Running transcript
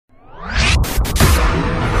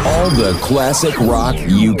All the classic rock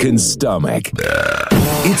you can stomach.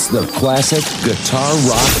 It's the Classic Guitar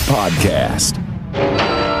Rock Podcast.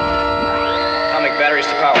 Atomic batteries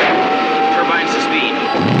to power. Turbines to speed.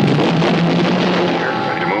 We're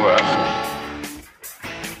ready to move out.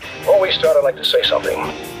 Before we start, I'd like to say something.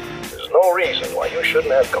 There's no reason why you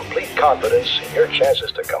shouldn't have complete confidence in your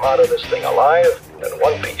chances to come out of this thing alive and in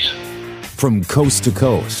one piece. From coast to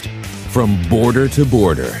coast, from border to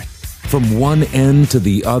border, from one end to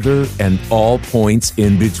the other and all points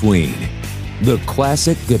in between. The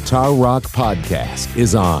Classic Guitar Rock Podcast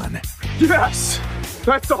is on. Yes!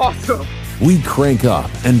 That's awesome! We crank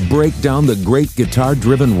up and break down the great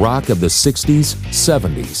guitar-driven rock of the 60s,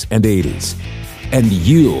 70s, and 80s. And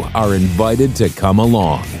you are invited to come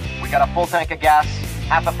along. We got a full tank of gas,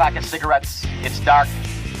 half a pack of cigarettes, it's dark,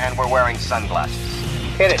 and we're wearing sunglasses.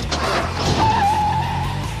 Hit it.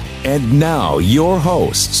 And now, your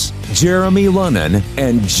hosts, Jeremy Lunnan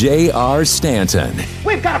and J.R. Stanton.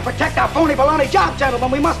 We've got to protect our phony baloney job,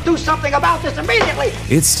 gentlemen. We must do something about this immediately.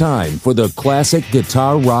 It's time for the Classic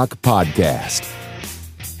Guitar Rock Podcast.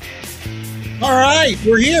 All right,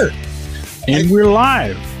 we're here. And we're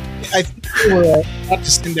live. I think we were about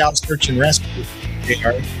to send out search and rescue,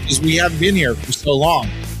 JR, because we haven't been here for so long.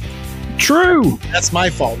 True. That's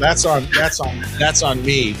my fault. That's on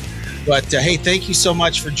me. But hey, thank you so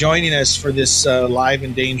much for joining us for this live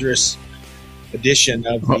and dangerous edition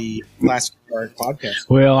of the Classic Guitar Podcast.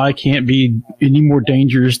 Well, I can't be any more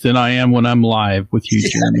dangerous than I am when I'm live with you,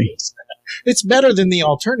 Jeremy. It's better than the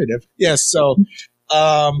alternative. Yes. So,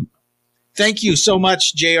 thank you so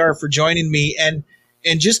much, JR, for joining me. And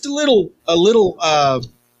just a little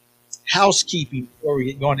housekeeping before we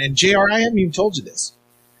get going. And JR, I haven't even told you this.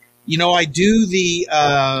 You know, I do the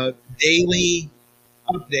daily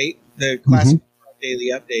update, the Classic Daily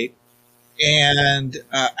Update. And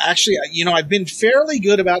actually, you know, I've been fairly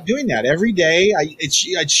good about doing that every day.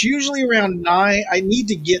 It's usually around 9. I need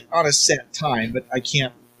to get on a set time, but I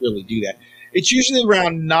can't really do that. It's usually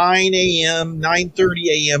around 9 a.m.,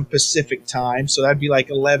 9:30 a.m. Pacific time. So that'd be like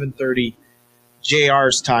 11:30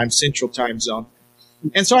 JR's time, Central Time Zone.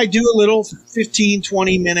 And so I do a little 15,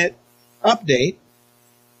 20-minute update.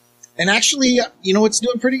 And actually, you know, it's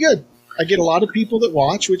doing pretty good. I get a lot of people that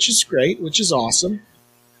watch, which is great, which is awesome.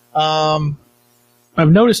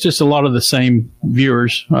 I've noticed just a lot of the same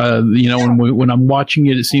viewers. You know, when I'm watching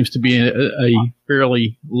it, it seems to be a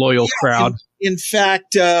fairly loyal crowd. In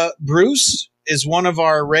fact, Bruce is one of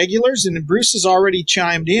our regulars, and Bruce has already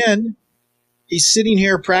chimed in. He's sitting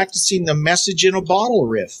here practicing the Message in a Bottle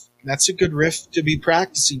riff. That's a good riff to be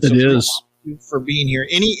practicing. It is. For being here.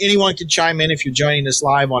 Anyone can chime in if you're joining us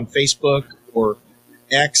live on Facebook or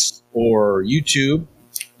X or YouTube. You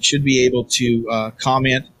should be able to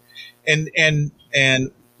comment. And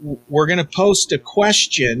we're going to post a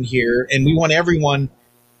question here, and we want everyone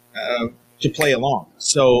to play along.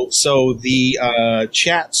 So the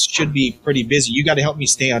chats should be pretty busy. You got to help me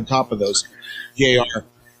stay on top of those, JR.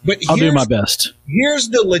 But I'll do my best. Here's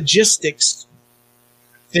the logistics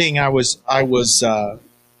thing I was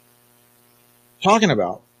talking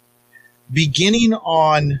about. Beginning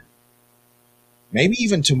on maybe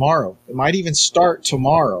even tomorrow, it might even start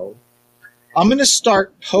tomorrow, I'm going to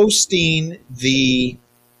start posting the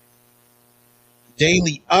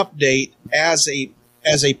daily update as a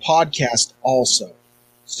podcast also.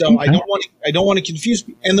 So okay. I don't want to confuse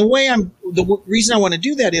people. And the reason I want to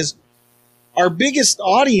do that is our biggest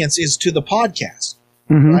audience is to the podcast,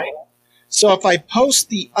 right? So if I post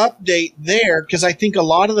the update there, because I think a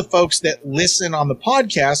lot of the folks that listen on the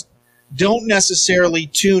podcast don't necessarily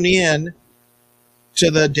tune in to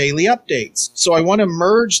the daily updates. So I want to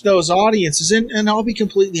merge those audiences. And I'll be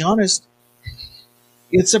completely honest,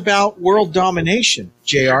 it's about world domination,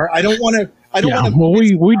 JR. I don't want to. Well,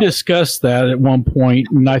 we discussed that at one point,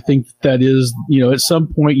 and I think that is, you know, at some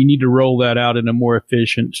point you need to roll that out in a more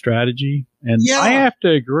efficient strategy. And I have to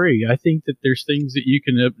agree. I think that there's things that you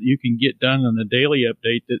can get done on the daily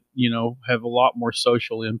update that, you know, have a lot more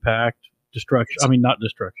social impact, constructive.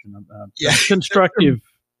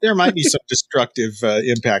 There might be some destructive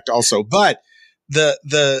impact also, but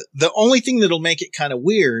the only thing that'll make it kind of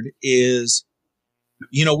weird is,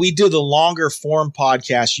 you know, we do the longer form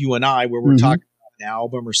podcast, you and I, where we're talking about an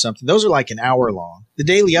album or something. Those are like an hour long. The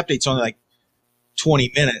daily update's only like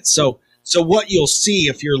 20 minutes. So what you'll see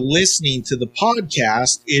if you're listening to the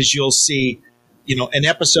podcast is you'll see, you know, an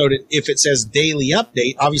episode. If it says daily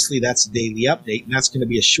update, obviously that's a daily update, and that's going to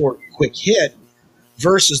be a short, quick hit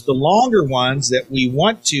versus the longer ones that we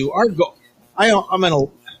want to. I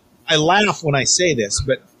laugh when I say this,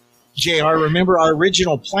 but JR, remember our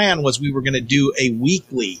original plan was we were going to do a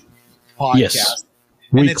weekly podcast. Yes.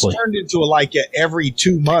 And it's turned into like a every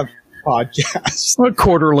 2 month podcast. Well,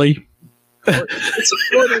 quarterly. It's a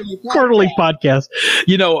quarterly podcast.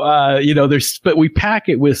 But we pack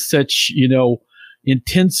it with such,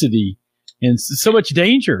 intensity and so much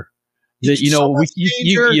danger that,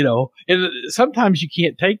 and sometimes you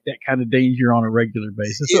can't take that kind of danger on a regular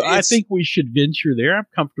basis. So I think we should venture there. I'm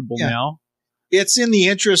comfortable now. It's in the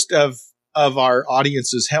interest of our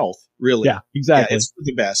audience's health, really. Yeah, exactly. Yeah, it's for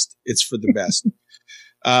the best. It's for the best.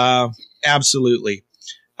 Absolutely.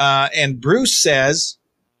 And Bruce says,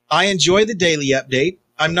 I enjoy the daily update.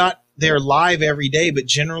 I'm not there live every day, but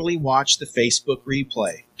generally watch the Facebook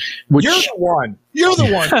replay. You're the one. You're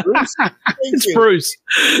the one, Bruce. It's you. Bruce.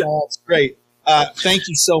 That's great. Thank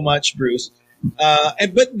you so much, Bruce. But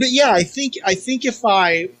yeah, I think if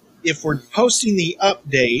we're posting the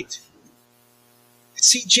update,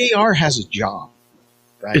 see, JR has a job,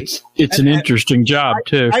 right? It's an interesting job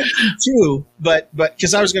too. I do too, but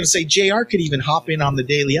because I was going to say JR could even hop in on the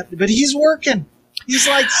daily update, but he's working. He's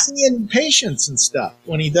like seeing patients and stuff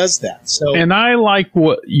when he does that. So, and I like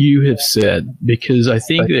what you have said, because I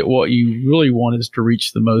think that what you really want is to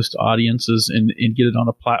reach the most audiences and get it on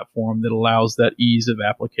a platform that allows that ease of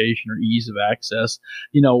application or ease of access.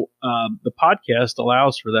 The podcast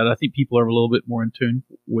allows for that. I think people are a little bit more in tune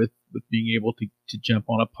with being able to jump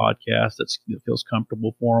on a podcast that feels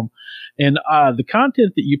comfortable for them. And the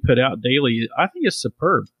content that you put out daily, I think is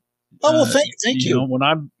superb. Oh, well, thank you. When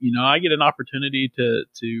I get an opportunity to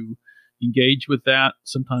engage with that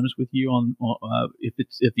sometimes with you on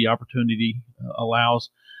if the opportunity allows.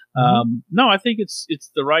 No, I think it's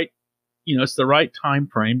the right, it's the right time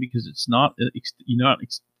frame, because it's not, you're not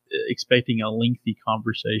expecting a lengthy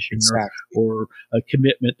conversation or a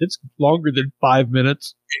commitment that's longer than 5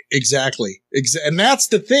 minutes. Exactly. And that's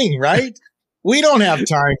the thing, right? We don't have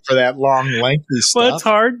time for that long, lengthy stuff. Well, it's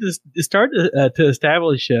hard to start to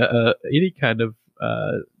establish any kind of,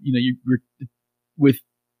 with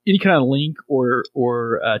any kind of link or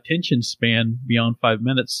attention span beyond 5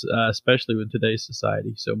 minutes, especially in today's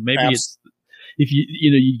society. So maybe it's, if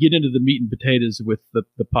you get into the meat and potatoes with the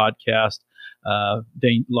podcast,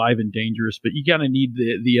 live and dangerous, but you kind of need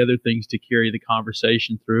the other things to carry the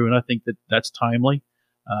conversation through. And I think that's timely.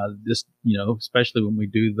 Especially when we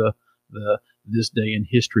do the this day in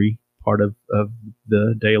history part of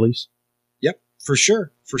the dailies. Yep, for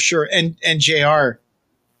sure. And JR,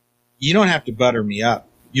 you don't have to butter me up.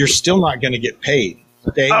 You're still not going to get paid.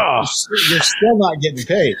 Okay? Oh. You're still not getting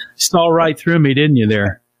paid. Stole right through me, didn't you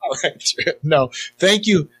there? All right. No, thank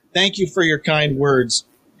you for your kind words.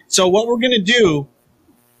 So what we're going to do,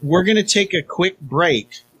 we're going to take a quick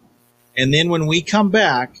break, and then when we come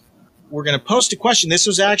back, we're going to post a question. This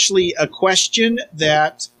was actually a question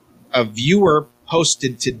that a viewer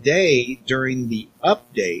posted today during the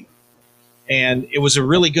update, and it was a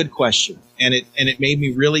really good question, and it made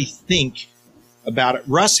me really think about it.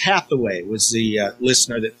 Russ Hathaway was the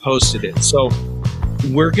listener that posted it. So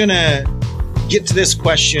we're going to get to this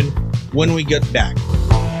question when we get back.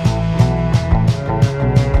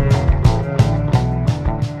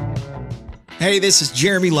 Hey, this is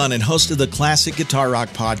Jeremy Lunnan, host of the Classic Guitar Rock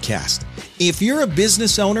Podcast. If you're a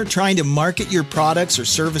business owner trying to market your products or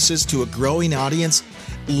services to a growing audience,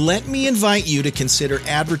 let me invite you to consider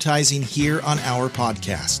advertising here on our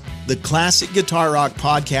podcast. The Classic Guitar Rock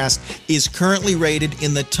Podcast is currently rated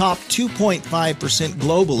in the top 2.5%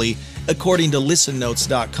 globally, according to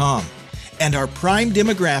listennotes.com. And our prime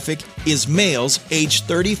demographic is males aged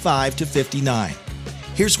 35 to 59.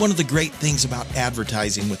 Here's one of the great things about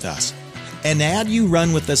advertising with us. An ad you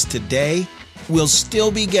run with us today will still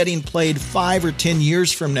be getting played 5 or 10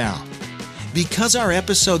 years from now. Because our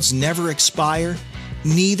episodes never expire,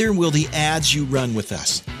 neither will the ads you run with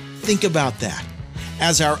us. Think about that.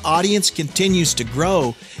 As our audience continues to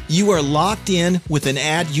grow, you are locked in with an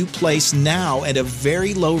ad you place now at a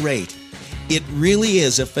very low rate. It really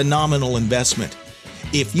is a phenomenal investment.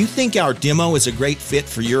 If you think our demo is a great fit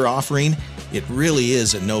for your offering, it really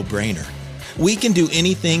is a no-brainer. We can do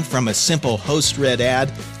anything from a simple host-read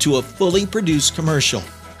ad to a fully produced commercial.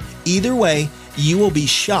 Either way, you will be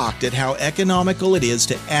shocked at how economical it is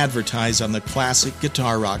to advertise on the Classic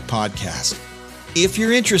Guitar Rock Podcast. If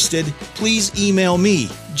you're interested, please email me,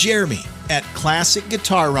 Jeremy, at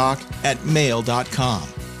classicguitarrock@mail.com.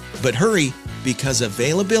 But hurry, because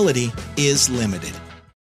availability is limited.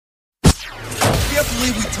 I can't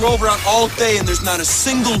believe we drove around all day and there's not a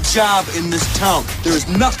single job in this town. There's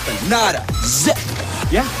nothing, nada, zip.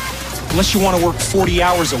 Yeah, unless you want to work 40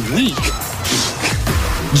 hours a week.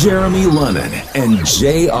 Jeremy Lunnan and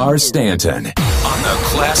J.R. Stanton on the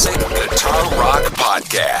Classic Guitar Rock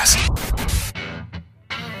Podcast.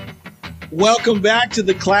 Welcome back to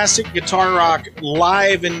the Classic Guitar Rock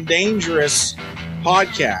Live and Dangerous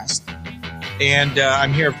podcast. And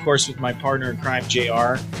I'm here, of course, with my partner in crime,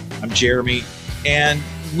 JR. I'm Jeremy. And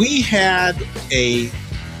we had a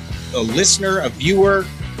listener, a viewer,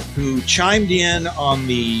 who chimed in on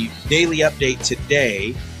the daily update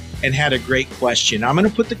today and had a great question. I'm going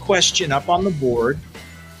to put the question up on the board.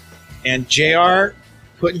 And JR,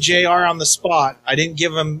 putting JR on the spot. I didn't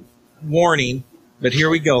give him warning, but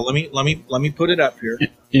here we go. Let me put it up here.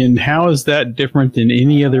 And how is that different than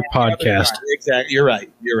any other podcast? Exactly. You're right.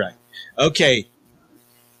 Okay.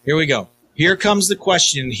 Here we go. Here comes the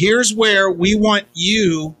question. Here's where we want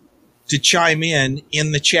you to chime in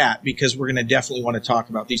the chat, because we're going to definitely want to talk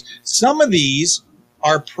about these. Some of these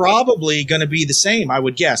are probably going to be the same, I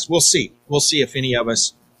would guess. We'll see. We'll see if any of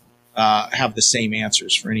us have the same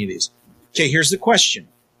answers for any of these. Okay, here's the question.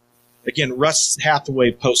 Again, Russ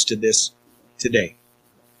Hathaway posted this today.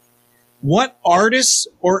 What artists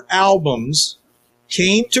or albums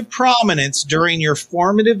came to prominence during your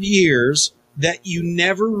formative years that you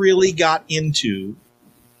never really got into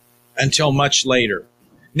until much later?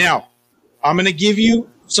 Now, I'm going to give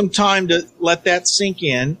you some time to let that sink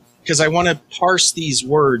in, because I want to parse these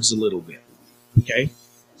words a little bit. Okay?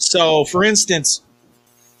 So, for instance,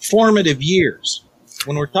 formative years.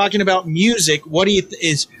 When we're talking about music, what do you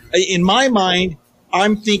in my mind, I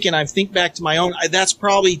think back to my own, that's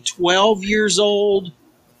probably 12 years old.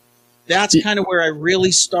 That's kind of where I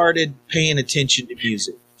really started paying attention to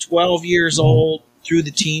music. 12 years old, through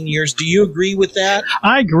the teen years. Do you agree with that?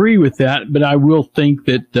 I agree with that, but I will think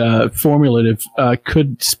that formulative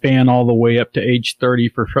could span all the way up to age 30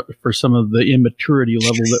 for some of the immaturity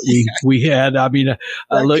level that we had. I mean,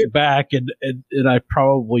 I look back and I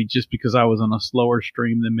probably, just because I was on a slower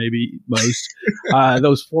stream than maybe most,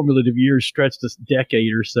 those formulative years stretched a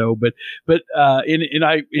decade or so. But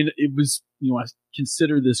it was, I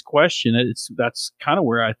consider this question. That's kind of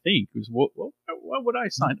where I think it was. What would I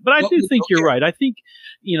sign? But I do think you're right. I think,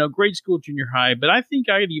 grade school, junior high, but I think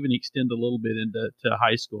I'd even extend a little bit into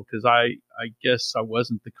high school, because I guess I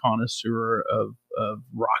wasn't the connoisseur of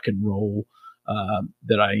rock and roll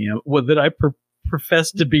that I am, that I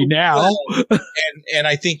profess to be now. and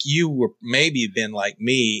I think you were maybe been like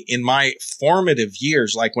me in my formative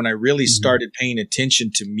years, like when I really started paying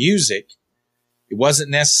attention to music. It wasn't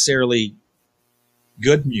necessarily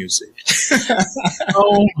good music.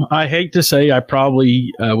 Oh, I hate to say, I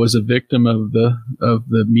probably was a victim of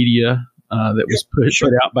the media that was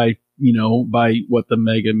put out by what the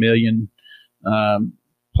Mega Million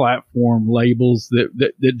platform labels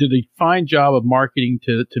that did a fine job of marketing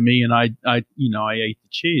to me, and I ate the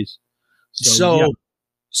cheese. So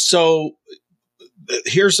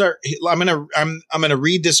here's I'm gonna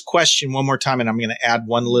read this question one more time, and I'm gonna add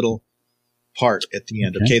one little part at the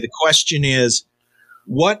end. Okay, the question is,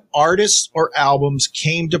 what artists or albums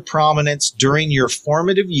came to prominence during your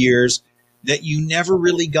formative years that you never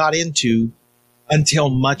really got into until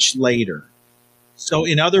much later? So,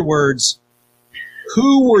 in other words,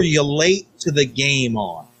 who were you late to the game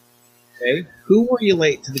on? Okay, who were you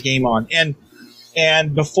late to the game on?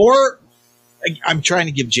 And before, I'm trying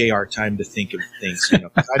to give JR time to think of things.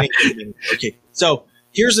 I didn't. Okay, so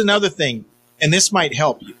here's another thing, and this might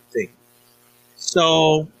help you think.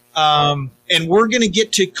 So, and we're going to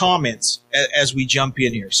get to comments as we jump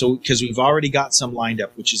in here. So, because we've already got some lined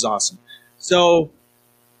up, which is awesome. So,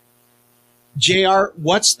 JR,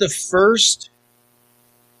 what's the first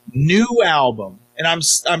new album? And I'm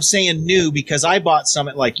saying new because I bought some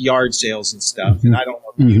at like yard sales and stuff, and I don't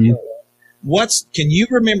know if you know that. Can you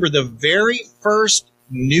remember the very first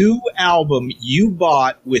new album you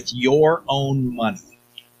bought with your own money?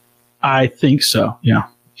 I think so. Yeah.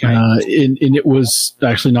 Okay. And it was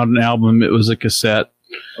actually not an album; it was a cassette.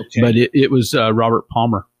 Okay. But it was Robert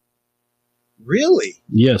Palmer. Really?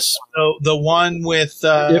 Yes. So the one with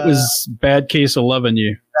it was Bad Case of Lovin'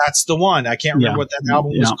 You. That's the one. I can't remember what that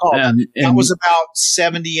album was called. And that was about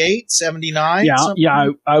 78, 79. Yeah.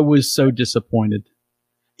 I was so disappointed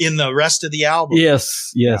in the rest of the album.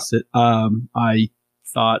 Yes. Yeah. I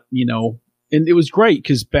thought, and it was great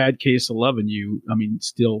because Bad Case of Lovin' You,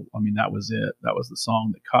 that was it. That was the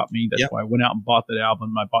song that caught me. That's why I went out and bought that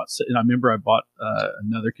album. I remember I bought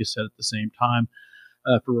another cassette at the same time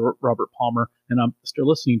for Robert Palmer, and I'm still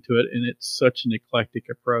listening to it, and it's such an eclectic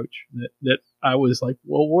approach that I was like,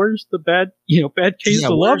 well, where's the Bad Case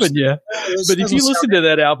of Lovin' You? But if you listen to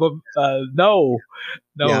that album, no,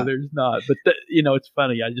 there's not. But it's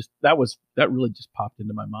funny. That really just popped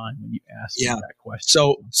into my mind when you asked me that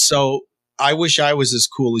question. So I wish I was as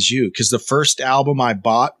cool as you, because the first album I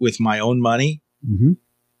bought with my own money,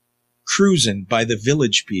 Cruisin' by the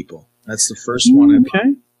Village People. That's the first one.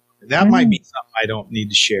 Okay. That might be something I don't need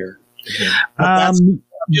to share.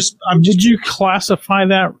 Would you classify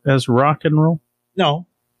that as rock and roll? No,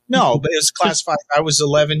 but it was classified. I was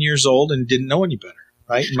 11 years old and didn't know any better,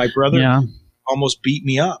 right? And my brother almost beat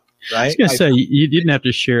me up, right? I was going to say, you didn't have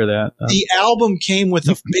to share that. The album came with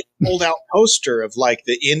a big fold-out poster of like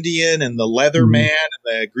the Indian and the leather man and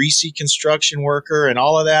the greasy construction worker and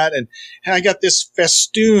all of that. And I got this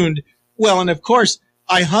festooned. Well, and of course,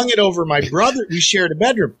 I hung it over my brother. We shared a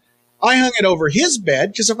bedroom. I hung it over his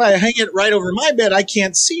bed because if I hang it right over my bed, I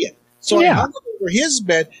can't see it. So I hung it over his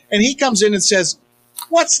bed, and he comes in and says,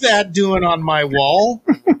 "What's that doing on my wall?"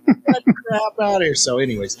 Get the crap out of here. So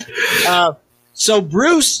anyways, so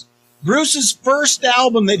Bruce's first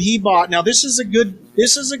album that he bought. Now this is a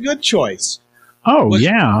good choice. Oh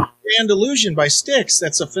yeah, Grand Illusion by Styx.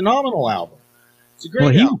 That's a phenomenal album. It's a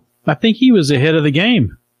great album. I think he was ahead of the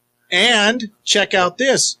game. And check out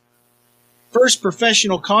this. First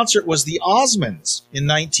professional concert was the Osmonds in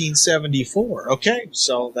 1974. Okay,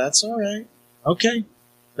 so that's all right. Okay,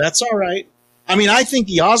 that's all right. I mean, I think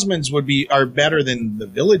the Osmonds are better than the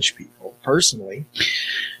Village People, personally.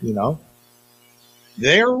 You know,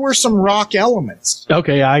 there were some rock elements.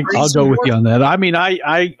 Okay, I'll go with you on that. I mean,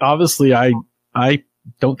 I obviously I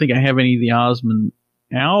don't think I have any of the Osmond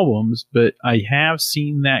albums, but I have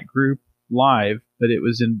seen that group live. But it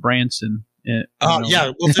was in Branson. Yeah. Well,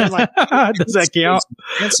 they're like, does that count?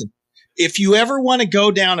 If you ever want to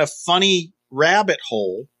go down a funny rabbit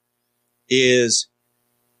hole, is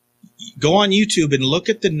go on YouTube and look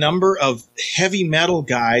at the number of heavy metal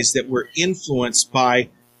guys that were influenced by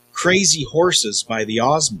Crazy Horses by the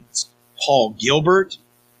Osmonds. Paul Gilbert,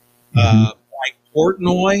 Mike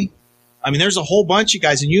Portnoy. I mean, there's a whole bunch of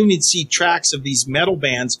guys, and you even see tracks of these metal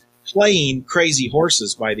bands playing Crazy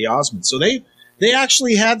Horses by the Osmonds. So they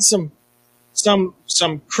actually had some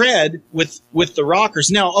cred with the rockers.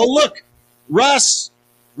 Now, oh look, Russ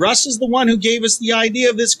is the one who gave us the idea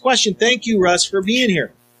of this question. Thank you, Russ, for being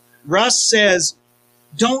here. Russ says,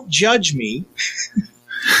 "Don't judge me."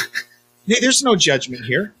 There's no judgment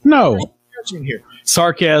here. No judgment here.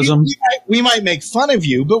 Sarcasm. We might make fun of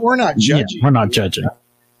you, but we're not judging. Yeah, we're not judging.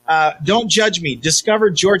 Don't judge me.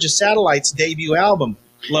 Discovered Georgia Satellite's debut album.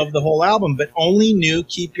 Love the whole album, but only knew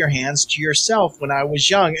Keep Your Hands to Yourself when I was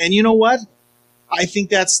young. And you know what? I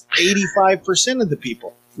think that's 85% of the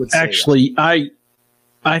people would say actually that.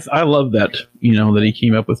 I love that, that he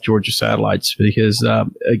came up with Georgia Satellites because,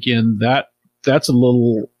 again, that's a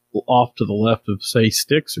little off to the left of, say,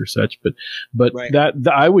 Styx or such, but right. that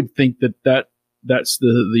I would think that's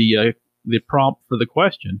the prompt for the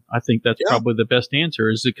question. I think that's probably the best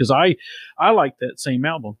answer is because I like that same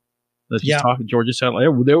album. That he's talking Georgia Satellite.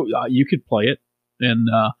 You could play it and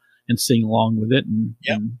sing along with it, and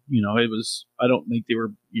it was. I don't think they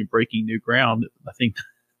were breaking new ground. I think,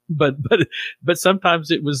 but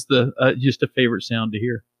sometimes it was just a favorite sound to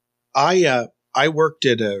hear. I worked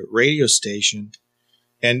at a radio station,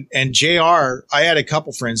 and JR. I had a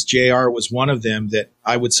couple friends. JR was one of them that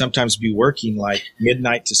I would sometimes be working like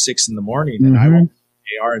midnight to 6 in the morning, and I would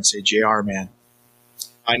JR and say, "JR, man,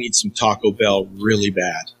 I need some Taco Bell really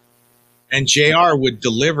bad." And JR would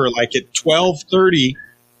deliver like at 12:30,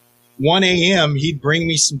 1 a.m. He'd bring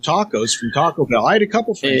me some tacos from Taco Bell. I had a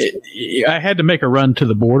couple friends. I had to make a run to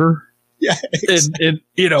the border. Yeah. And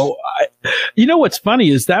what's funny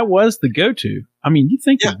is that was the go-to. I mean, you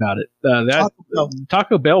think about it.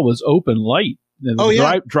 Taco Bell was open late.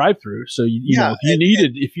 Drive-through. So,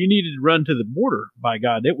 if you needed to run to the border, by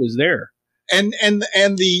God, it was there.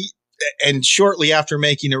 And shortly after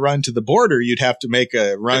making a run to the border, you'd have to make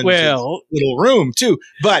a run to the little room too.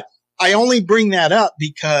 But I only bring that up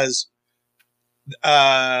because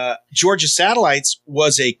Georgia Satellites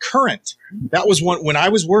was a current. That was one when I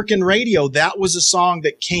was working radio. That was a song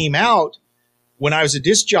that came out when I was a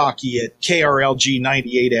disc jockey at KRLG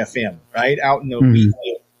 98 FM, right out in the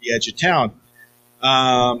edge of town.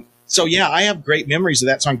 So I have great memories of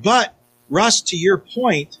that song. But Russ, to your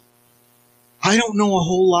point, I don't know a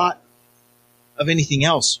whole lot of anything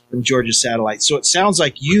else from Georgia Satellite. So it sounds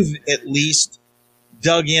like you've at least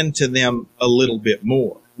dug into them a little bit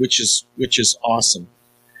more, which is awesome.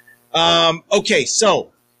 Okay, so,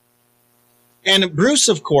 and Bruce,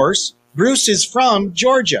 of course, Bruce is from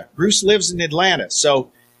Georgia. Bruce lives in Atlanta,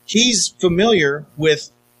 so he's familiar with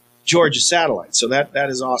Georgia Satellite. So that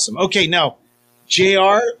is awesome. Okay, now,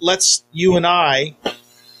 JR, let's you and I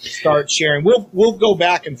start sharing. We'll go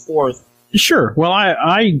back and forth. Sure. Well,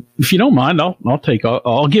 I if you don't mind,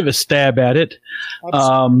 I'll give a stab at it.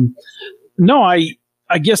 No, I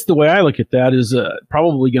I guess the way I look at that is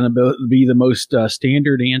probably going to be the most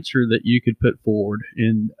standard answer that you could put forward.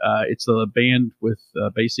 And it's a band with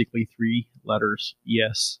basically 3 letters.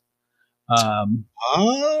 Yes. Yeah.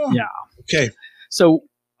 Okay. So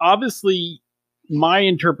obviously, my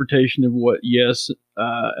interpretation of what Yes,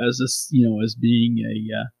 as being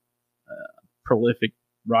a prolific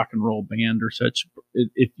rock and roll band or such,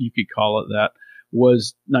 if you could call it that,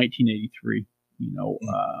 was 1983.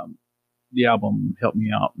 The album, help me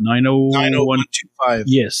out, 90125.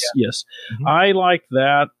 Yes, yes. Mm-hmm. I like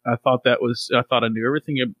that. I thought I knew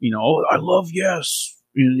everything. I love Yes.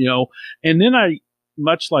 And then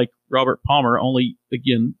much like Robert Palmer, only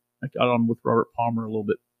again, I got on with Robert Palmer a little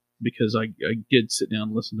bit because I did sit down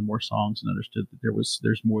and listen to more songs and understood that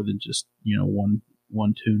there's more than just,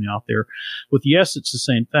 one tune out there. With Yes, it's the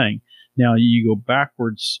same thing. Now you go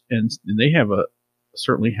backwards and they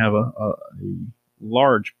certainly have a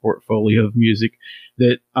large portfolio of music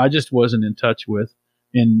that I just wasn't in touch with.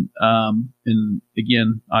 And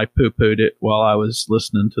again, I poo-pooed it while I was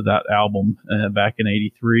listening to that album back in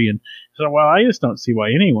 '83, and so, well, I just don't see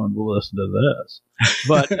why anyone will listen to this.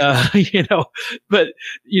 But but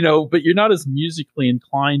you're not as musically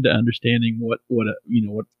inclined to understanding what the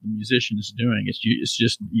musician is doing. It's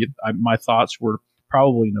just my thoughts were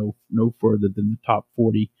probably no further than the top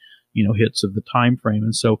 40 hits of the time frame,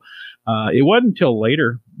 and so it wasn't until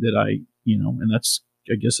later that I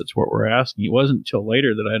guess that's what we're asking. It wasn't until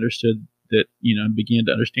later that I understood that, and began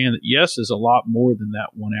to understand that Yes is a lot more than that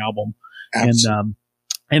one album. Absolutely.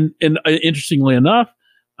 And interestingly enough,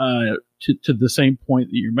 to the same point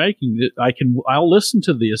that you're making, that I'll listen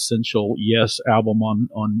to the essential Yes album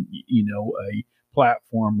on a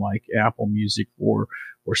platform like Apple Music or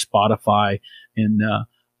Spotify. And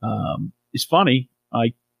it's funny,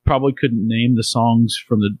 I probably couldn't name the songs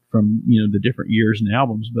from the different years and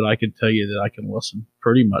albums, but I can tell you that I can listen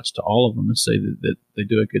pretty much to all of them and say that they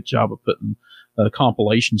do a good job of putting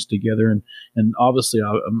compilations together. And obviously,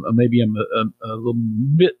 I'm a little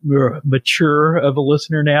bit more mature of a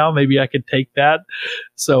listener now. Maybe I could take that.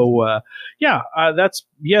 So that's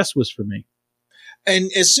Yes was for me. And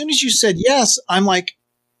as soon as you said Yes, I'm like,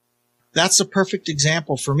 that's a perfect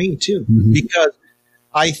example for me too, because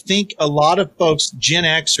I think a lot of folks, Gen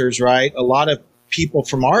Xers, right? A lot of people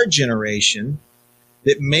from our generation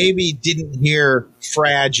that maybe didn't hear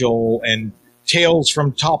Fragile and Tales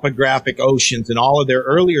from Topographic Oceans and all of their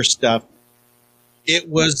earlier stuff. It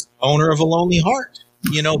was Owner of a Lonely Heart.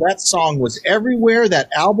 That song was everywhere.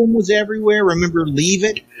 That album was everywhere. Remember Leave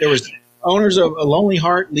It? There was Owners of a Lonely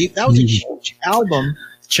Heart. Leave. That was a huge album.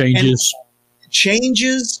 Changes.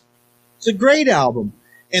 It's a great album.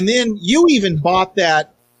 And then you even bought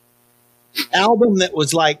that album that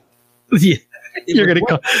was like, you're going to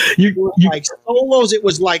call like solos. It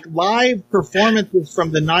was like live performances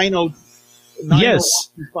from the 90.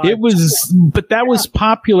 Yes, it was, but that was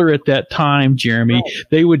popular at that time, Jeremy.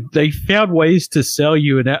 Right. They found ways to sell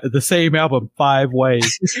you the same album 5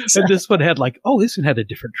 ways. Exactly. And this one had this one had a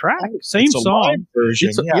different track, same song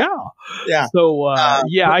version. Yeah. So I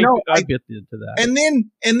bit into that.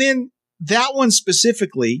 And then that one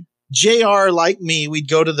specifically, JR, like me, we'd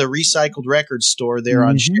go to the recycled record store there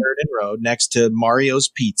on Sheridan Road next to Mario's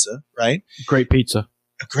Pizza, right? Great pizza.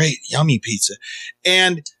 A great, yummy pizza.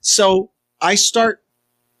 And so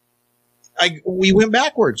we went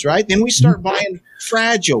backwards, right? Then we start buying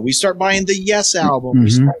Fragile. We start buying the Yes album.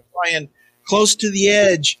 We start buying Close to the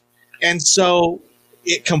Edge. And so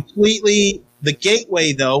it completely, the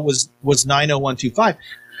gateway though was 90125.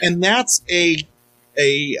 And that's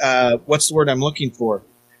what's the word I'm looking for?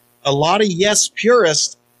 A lot of Yes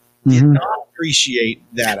purists did not appreciate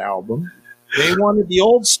that album. They wanted the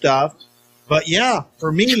old stuff. But yeah,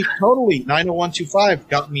 for me, totally, 90125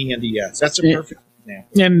 got me into Yes. That's a perfect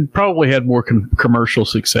example. And probably had more commercial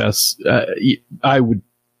success. I would,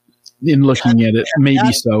 in looking at it,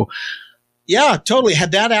 maybe so. Yeah, totally.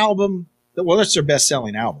 Had that album, well, that's their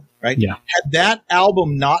best-selling album, right? Yeah. Had that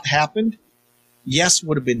album not happened, Yes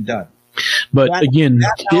would have been done. But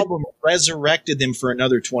that album resurrected them for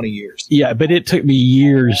another 20 years. Yeah, but it took me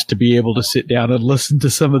years to be able to sit down and listen to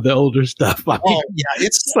some of the older stuff.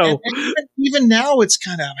 It's so. And even now, it's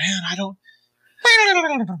kind of, man, I don't.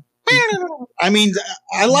 I mean,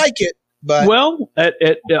 I like it, but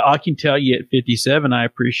I can tell you at 57, I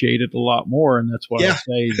appreciate it a lot more, and that's why I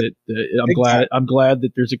say that I'm glad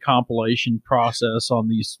that there's a compilation process on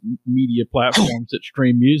these media platforms that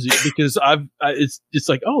stream music, because it's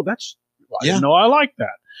like, oh, that's. I didn't know I like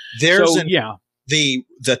that. There's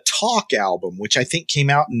the Talk album, which I think came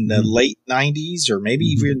out in the late 90s or maybe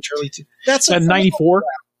even early. That's a 94.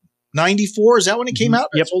 94. Is that when it came out?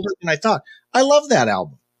 Yep. It's older than I thought. I love that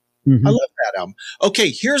album. I love that album.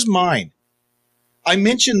 Okay, here's mine. I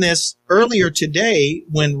mentioned this earlier today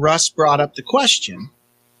when Russ brought up the question,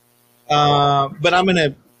 but I'm going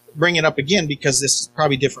to bring it up again because this is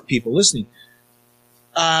probably different people listening.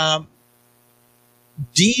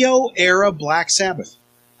 Dio era Black Sabbath.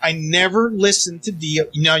 I never listened to Dio.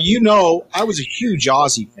 Now, I was a huge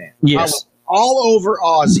Ozzy fan. Yes. I was all over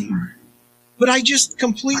Ozzy. But I just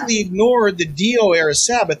completely ignored the Dio era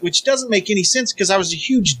Sabbath, which doesn't make any sense because I was a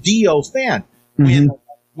huge Dio fan.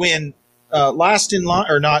 When Last in Line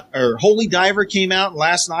or Holy Diver came out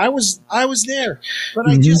last night, I was there. But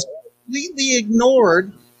I just completely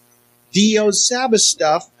ignored Dio's Sabbath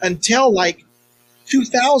stuff until like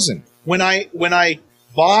 2000 when I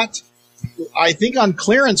bought, I think on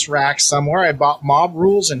clearance rack somewhere, I bought Mob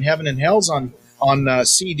Rules and Heaven and Hell's on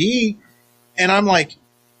CD, and I'm like,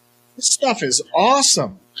 this stuff is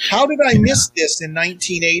awesome. How did I miss this in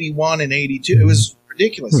 1981 and 82? It was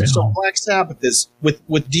ridiculous. Yeah. So Black Sabbath is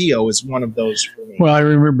with Dio is one of those for me. Well, I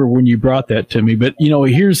remember when you brought that to me, but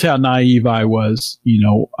here's how naive I was.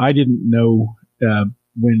 I didn't know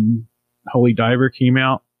when Holy Diver came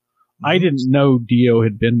out. I didn't know Dio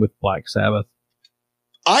had been with Black Sabbath.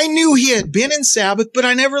 I knew he had been in Sabbath, but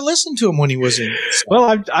I never listened to him when he was in Sabbath.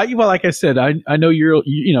 Well, well, like I said, I know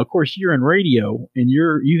of course you're in radio and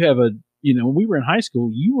you have when we were in high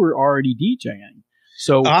school, you were already DJing.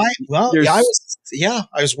 So I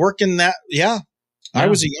was working that. Yeah. I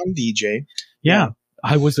was a young DJ. Yeah.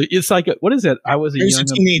 I was what is it? I was a young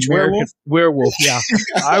teenage werewolf. Yeah.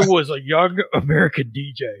 I was a young American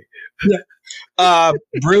DJ. Yeah.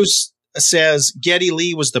 Bruce says Geddy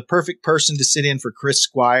Lee was the perfect person to sit in for Chris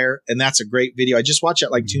Squire, and that's a great video. I just watched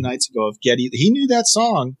it like 2 nights ago of Geddy. He knew that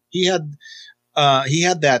song. He had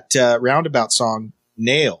that Roundabout song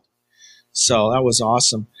nailed. So that was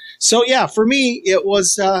awesome. So yeah, for me it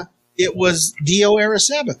was Dio era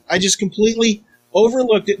Sabbath. I just completely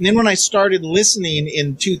overlooked it, and then when I started listening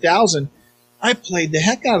in 2000, I played the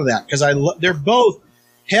heck out of that because they're both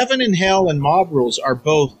Heaven and Hell and Mob Rules are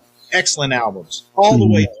both excellent albums all the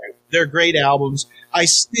way through. They're great albums. I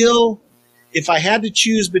still, if I had to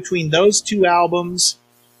choose between those two albums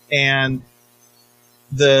and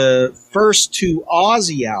the first two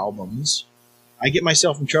Ozzy albums, I get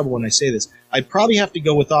myself in trouble when I say this. I'd probably have to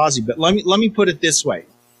go with Ozzy, but let me put it this way.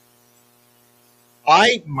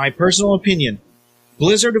 My personal opinion,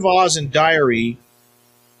 Blizzard of Oz and Diary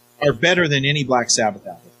are better than any Black Sabbath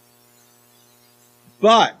album.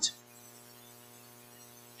 But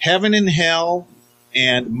Heaven and Hell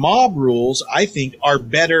and Mob Rules, I think, are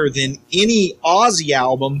better than any Ozzy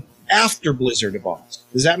album after Blizzard of Oz.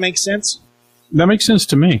 Does that make sense? That makes sense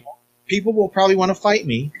to me. People will probably want to fight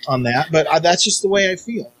me on that, but that's just the way I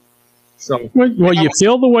feel. So, well, you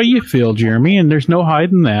feel the way you feel, Jeremy, and there's no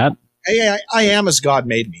hiding that. I am as God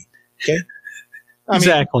made me. Okay?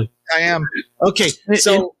 Exactly. I am. Okay,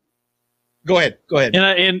 so go ahead.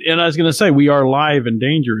 And I was going to say, we are live and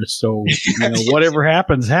dangerous, so whatever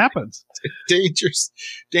happens. Dangerous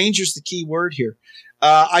the key word here.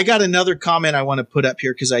 I got another comment I want to put up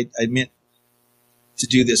here because I meant to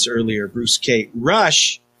do this earlier. Bruce K.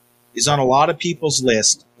 Rush is on a lot of people's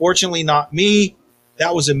list. Fortunately, not me.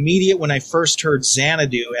 That was immediate when I first heard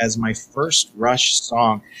Xanadu as my first Rush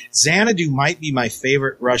song. Xanadu might be my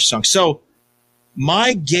favorite Rush song. So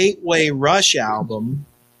my gateway Rush album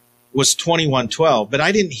was 2112, but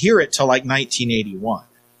I didn't hear it till like 1981.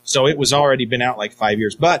 So it was already been out like 5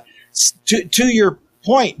 years. But to your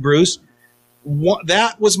point, Bruce,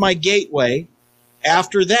 that was my gateway.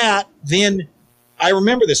 After that, then I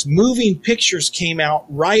remember this. Moving Pictures came out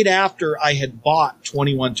right after I had bought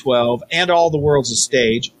 2112 and All the World's a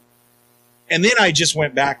Stage. And then I just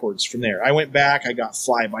went backwards from there. I went back. I got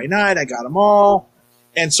Fly By Night. I got them all.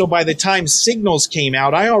 And so by the time Signals came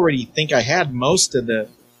out, I already think I had most of the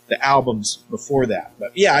albums before that.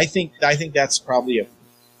 But yeah, I think that's probably a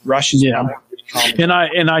Rush is probably pretty common.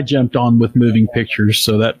 And I jumped on with Moving Pictures,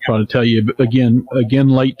 so that probably tell you again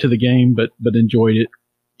late to the game, but enjoyed it.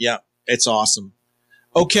 Yeah, it's awesome.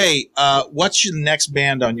 Okay, what's your next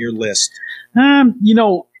band on your list?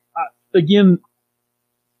 Again,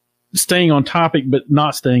 staying on topic, but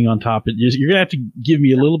not staying on topic. You're gonna have to give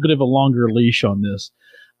me a little bit of a longer leash on this.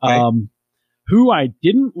 Right. Who I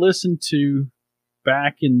didn't listen to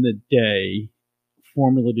back in the day,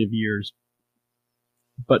 formative years,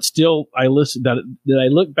 but still I listened that I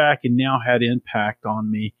look back and now had impact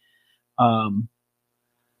on me.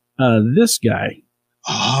 This guy.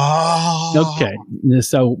 Oh. Okay.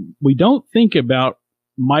 So we don't think about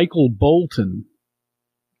Michael Bolton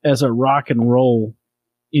as a rock and roll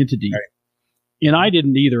entity. Right. And I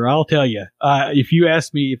didn't either. I'll tell you. If you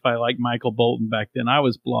asked me if I liked Michael Bolton back then, I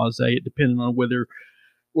was blasé. It depended on whether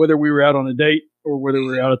we were out on a date or whether we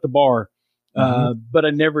were out at the bar. But I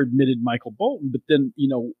never admitted Michael Bolton. But then,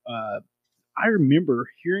 I remember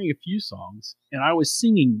hearing a few songs, and I was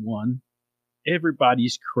singing one,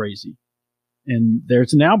 Everybody's Crazy. And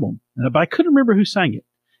there's an album. But I couldn't remember who sang it.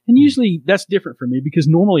 And usually that's different for me because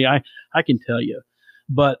normally I can tell you.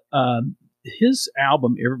 But his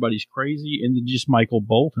album, Everybody's Crazy, and then just Michael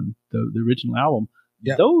Bolton, the original album,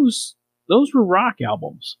 those were rock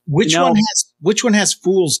albums. Which one has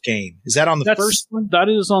Fool's Game? Is that on the first one? That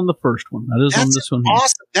is on the first one. That is on this one.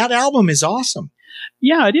 Awesome. That album is awesome.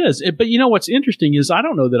 Yeah, it is. But what's interesting is I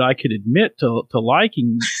don't know that I could admit to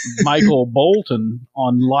liking Michael Bolton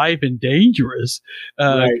on Live and Dangerous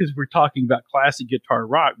because we're talking about classic guitar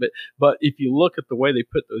rock. But if you look at the way they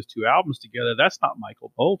put those two albums together, that's not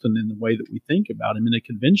Michael Bolton in the way that we think about him in a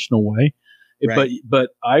conventional way. Right. But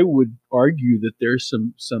I would argue that there's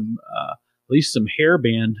some at least some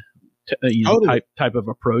hairband type of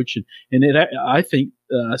approach, and I think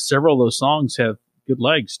several of those songs have good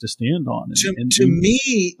legs to stand on. To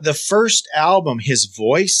me, the first album, his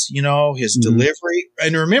voice, his delivery,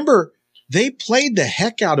 and remember, they played the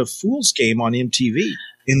heck out of Fool's Game on MTV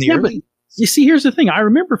in the early. But you see, here's the thing: I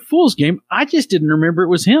remember Fool's Game. I just didn't remember it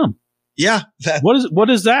was him. Yeah.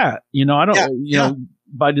 What is that? I don't.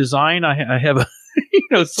 By design, I have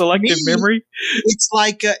a selective memory. It's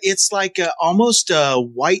like almost a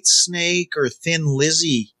White Snake or Thin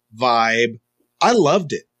Lizzy vibe. I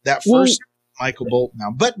loved it. That first Michael Bolton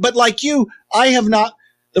album. But like you, I have not.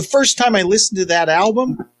 The first time I listened to that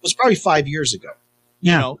album was probably 5 years ago.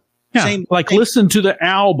 Listen to the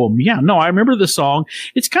album. Yeah, no, I remember the song.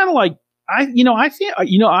 It's kind of like I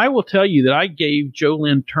will tell you that I gave Joe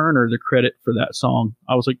Lynn Turner the credit for that song.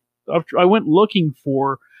 I was like, I went looking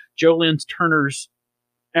for Joe Lynn Turner's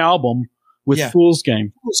album with Fool's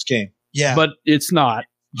Game. Fool's Game. Yeah. But it's not.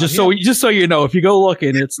 Just so you know, if you go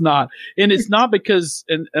looking, it's not. And it's not because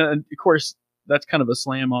and of course that's kind of a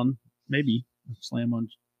slam on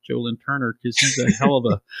Joe Lynn Turner because he's a hell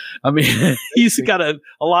of a he's got a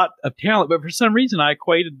lot of talent, but for some reason I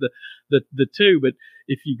equated the two. But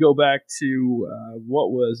if you go back to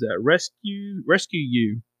what was that? Rescue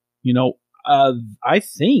You,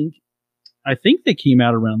 I think they came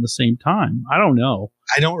out around the same time. I don't know.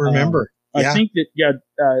 I don't remember. I think that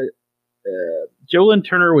Joe Lynn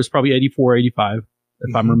Turner was probably 84, 85,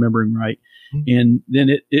 if I'm remembering right. Mm-hmm. And then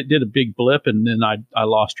it did a big blip, and then I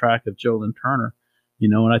lost track of Joe Lynn Turner,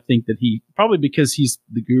 and I think that he probably because he's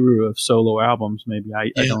the guru of solo albums, maybe I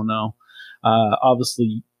don't know.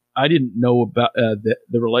 Obviously, I didn't know about the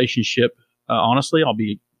relationship. Honestly, I'll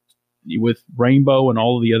be with Rainbow and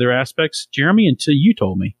all of the other aspects, Jeremy, until you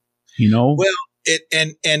told me. Well,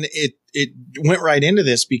 it went right into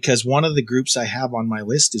this because one of the groups I have on my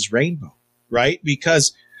list is Rainbow, right?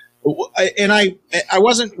 Because I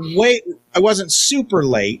wasn't super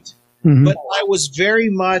late, but I was very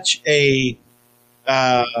much a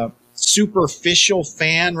superficial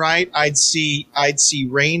fan, right? I'd see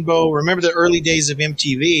Rainbow. Remember the early days of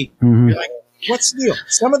MTV? You're like, what's the deal?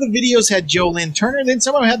 Some of the videos had Joe Lynn Turner, then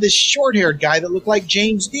some of them had this short-haired guy that looked like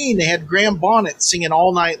James Dean. They had Graham Bonnet singing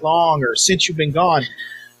All Night Long or Since You've Been Gone.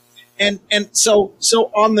 And so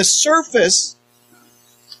on the surface,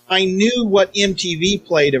 I knew what MTV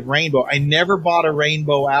played of Rainbow. I never bought a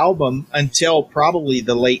Rainbow album until probably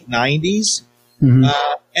the late 90s.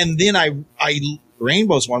 And then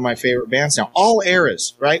Rainbow's one of my favorite bands now. All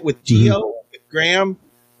eras, right? With Dio, with Graham,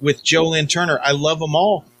 with Joe Lynn Turner. I love them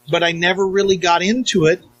all. But I never really got into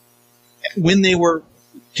it when they were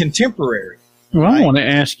contemporary. Well, right? I want to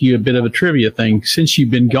ask you a bit of a trivia thing. Since You've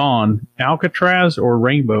Been Gone, Alcatraz or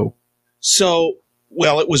Rainbow? So,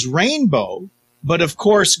 it was Rainbow, but of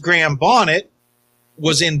course Graham Bonnet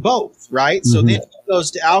was in both, right? So then it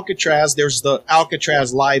goes to Alcatraz. There's the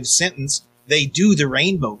Alcatraz live sentence. They do the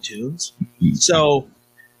Rainbow tunes. So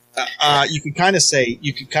you could kind of say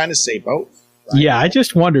both. Right? Yeah, I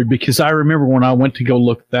just wondered because I remember when I went to go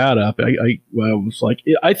look that up, I was like,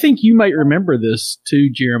 I think you might remember this too,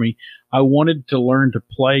 Jeremy. I wanted to learn to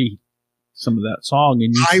play some of that song,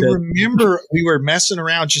 and I remember we were messing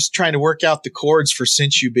around just trying to work out the chords for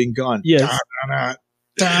Since You've Been Gone. Yes.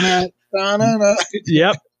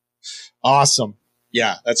 Yep. Awesome.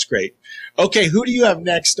 Yeah, that's great. Okay, who do you have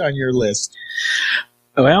next on your list?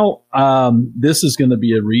 Well, this is going to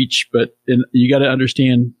be a reach, but you got to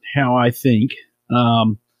understand how I think.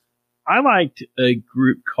 I liked a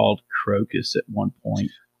group called Crocus at one point,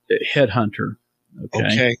 Headhunter.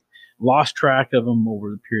 Okay. Lost track of them over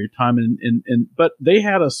the period of time, but they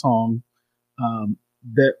had a song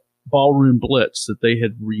that Ballroom Blitz that they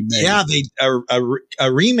had remade. Yeah,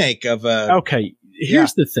 a remake of Okay,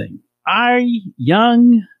 here's the thing.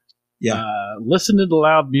 Listened to the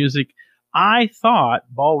loud music. I thought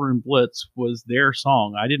Ballroom Blitz was their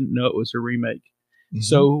song. I didn't know it was a remake. Mm-hmm.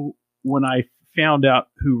 So when I found out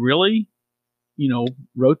who really,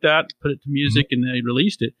 wrote that, put it to music, and they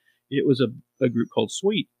released it, it was a group called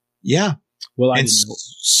Sweet. Yeah. Well, I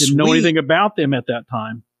didn't know anything about them at that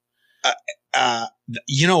time.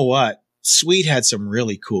 You know what? Sweet had some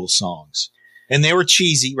really cool songs, and they were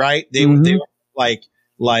cheesy, right? They were like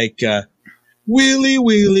Willy,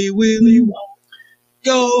 Willy, Willy,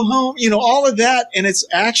 go home, all of that. And it's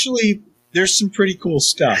actually, there's some pretty cool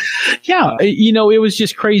stuff. Yeah. It was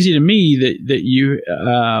just crazy to me that you,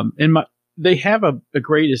 they have a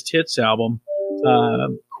greatest hits album,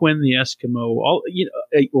 Quinn the Eskimo,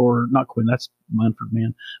 or not Quinn, that's Manfred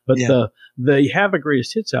Mann, but they have a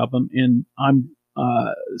greatest hits album, and I'm,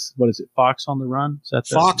 what is it? Fox on the Run? Is that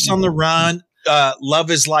Fox on the Run? Love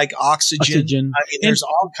is Like Oxygen. I mean, there's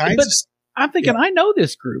all kinds of stuff. I'm thinking, I know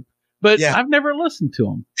this group, but I've never listened to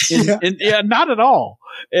them. And not at all.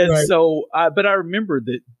 And so, but I remember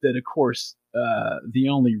that of course, the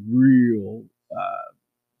only real,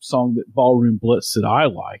 song that Ballroom Blitz that I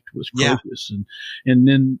liked was Crocus. And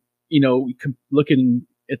then, looking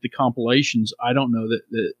at the compilations, I don't know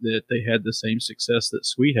that they had the same success that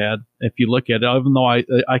Sweet had. If you look at it, even though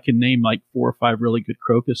I can name like 4 or 5 really good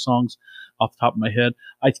Crocus songs off the top of my head,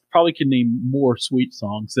 I probably can name more Sweet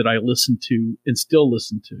songs that I listen to and still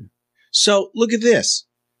listen to. So look at this.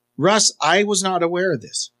 Russ, I was not aware of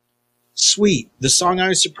this. Sweet. The song I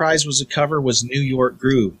was surprised was a cover was New York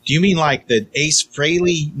Groove. Do you mean like the Ace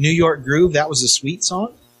Frehley New York Groove? That was a Sweet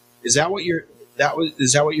song? Is that what you're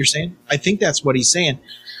saying? I think that's what he's saying.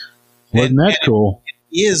 Wasn't that cool?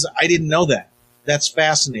 I didn't know that. That's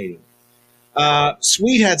fascinating.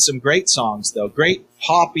 Sweet had some great songs though, great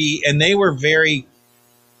poppy, and they were very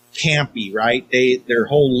campy, right? Their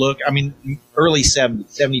whole look, I mean, early 70s,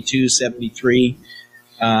 72, 73,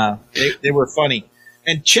 they were funny.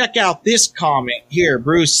 And check out this comment here.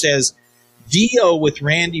 Bruce says, Dio with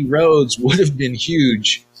Randy Rhoads would have been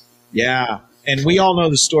huge. Yeah. And we all know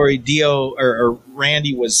the story. Dio or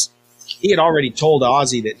Randy he had already told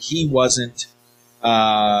Ozzy that he wasn't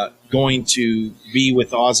going to be with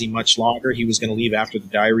Ozzy much longer. He was going to leave after the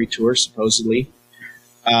Diary tour, supposedly.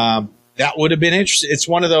 That would have been interesting. It's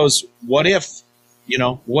one of those, what if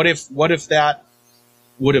that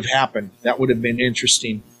would have happened? That would have been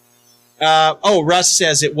interesting. Russ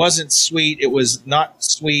says it wasn't Sweet. It was not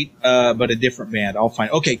Sweet, but a different band. I'll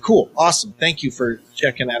find. Okay, cool. Awesome. Thank you for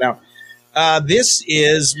checking that out. This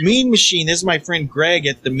is Mean Machine. This is my friend Greg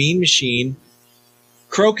at the Mean Machine.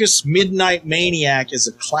 Crocus Midnight Maniac is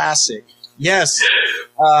a classic. Yes.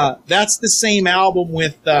 That's the same album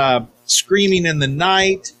with Screaming in the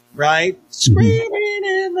Night, right? Screaming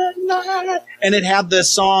in the Night. And it had the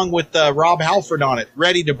song with Rob Halford on it,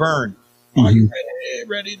 Ready to Burn. Are you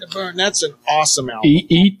ready to burn? That's an awesome album.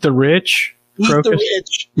 Eat the Rich. Eat the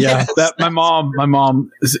Rich. Yeah, yes. That my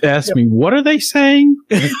mom asked me, what are they saying?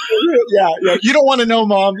 Yeah. You don't want to know,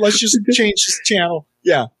 Mom. Let's just change this channel.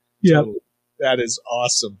 Yeah. Totally. That is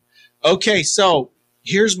awesome. Okay, so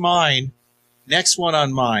here's mine. Next one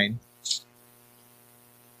on mine.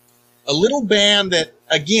 A little band that,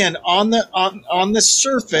 again, on the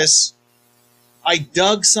surface, I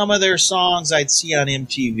dug some of their songs I'd see on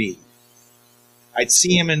MTV. I'd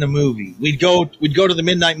see him in the movie. We'd go to the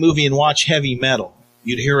midnight movie and watch heavy metal.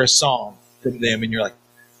 You'd hear a song from them and you're like,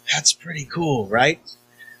 that's pretty cool, right?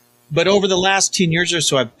 But over the last 10 years or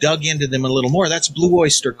so, I've dug into them a little more. That's Blue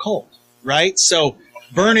Oyster Cult, right? So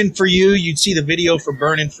Burning for You, you'd see the video for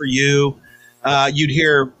Burning for You. You'd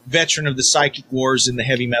hear Veteran of the Psychic Wars in the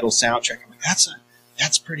heavy metal soundtrack. I'm like,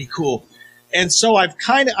 that's pretty cool. And so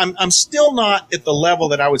I'm still not at the level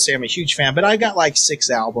that I would say I'm a huge fan, but I got like 6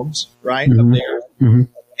 albums, right, up there. Mm-hmm.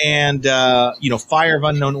 And, Fire of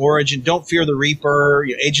Unknown Origin, Don't Fear the Reaper,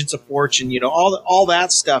 Agents of Fortune, all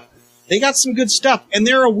that stuff. They got some good stuff, and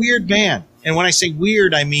they're a weird band. And when I say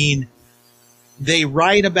weird, I mean they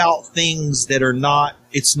write about things that are not,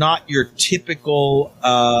 it's not your typical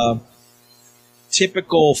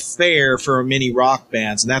fare for many rock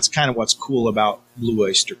bands, and that's kind of what's cool about Blue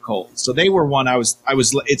Oyster Cult. So they were one I was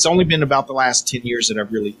it's only been about the last 10 years that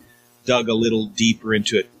I've really dug a little deeper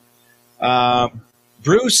into it.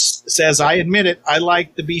 Bruce says, I admit it, I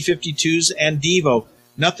like the B-52s and Devo.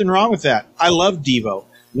 Nothing wrong with that. I love Devo.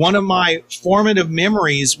 One of my formative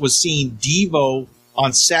memories was seeing Devo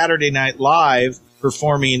on Saturday Night Live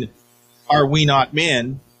performing Are We Not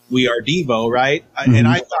Men, We Are Devo, right? Mm-hmm. And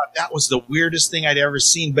I thought that was the weirdest thing I'd ever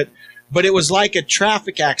seen. But it was like a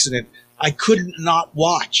traffic accident. I couldn't not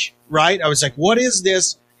watch, right? I was like, what is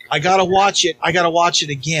this? I got to watch it. I got to watch it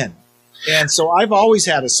again. And so I've always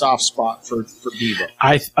had a soft spot for Devo.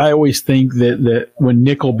 I always think that when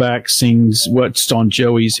Nickelback sings What's on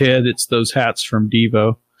Joey's Head, it's those hats from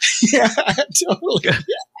Devo. Yeah, totally. Yeah.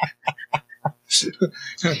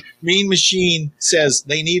 Mean Machine says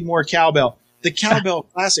they need more cowbell. The Cowbell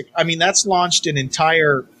Classic, I mean, that's launched an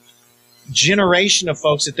entire generation of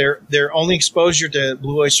folks that their only exposure to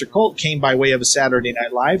Blue Oyster Cult came by way of a Saturday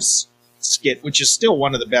Night Live skit, which is still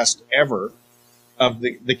one of the best ever of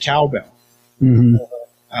the cowbell. Mm-hmm.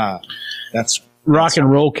 That's rock and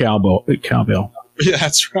roll cowbell.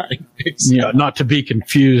 That's right. Yeah, not to be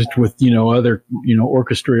confused with other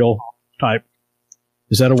orchestral type.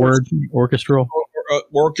 Is that a word? Orchestral.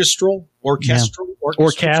 Orchestral.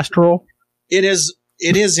 It is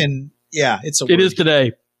it's a word. It is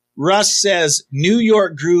today. Russ says New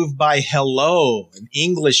York Groove by Hello, an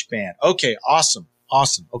English band. Okay, awesome.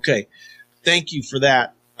 Okay, thank you for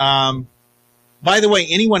that. By the way,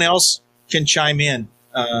 anyone else can chime in.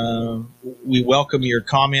 We welcome your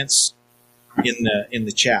comments in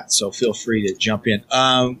the chat, so feel free to jump in.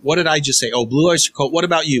 What did I just say? Oh, Blue Oyster Cult. What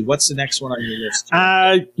about you? What's the next one on your list?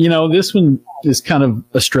 This one is kind of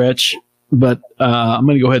a stretch, but I'm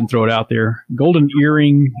going to go ahead and throw it out there. Golden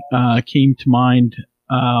Earring came to mind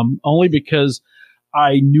only because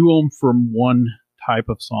I knew them from one type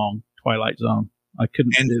of song, Twilight Zone. I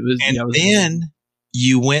couldn't. Then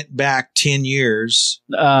you went back 10 years.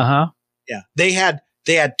 Yeah. They had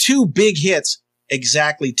two big hits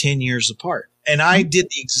exactly 10 years apart. And I did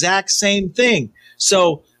the exact same thing.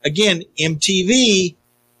 So again, MTV,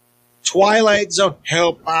 Twilight Zone,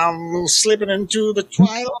 help, I'm slipping into the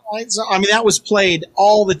Twilight Zone. I mean, that was played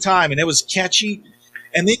all the time and it was catchy.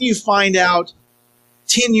 And then you find out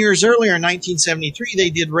 10 years earlier in 1973, they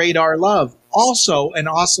did Radar Love, also an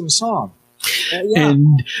awesome song. Yeah.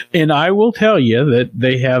 And I will tell you that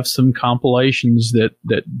they have some compilations that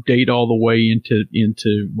date all the way into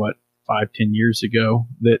what 5-10 years ago.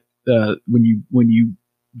 That when you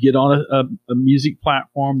get on a music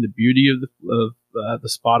platform, the beauty of the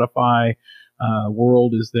Spotify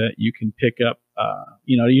world is that you can pick up.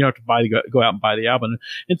 You don't have to go out and buy the album.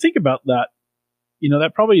 And think about that.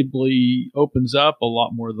 That probably opens up a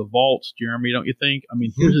lot more of the vaults, Jeremy, don't you think? I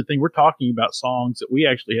mean, here's the thing: we're talking about songs that we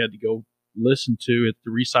actually had to go listen to at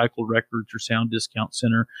the Recycled Records or Sound Discount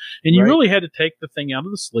Center, and you really had to take the thing out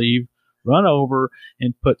of the sleeve, run over,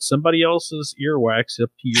 and put somebody else's earwax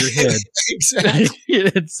up to your head. Exactly.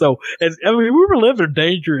 and we were living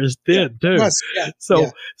dangerous then too.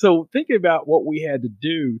 So thinking about what we had to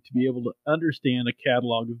do to be able to understand a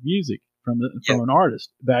catalog of music from an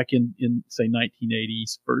artist back in say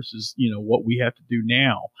 1980s versus what we have to do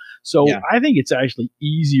now. So I think it's actually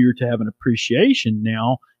easier to have an appreciation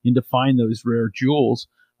now and to find those rare jewels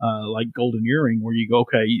like Golden Earring, where you go,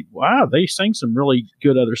 okay, wow, they sang some really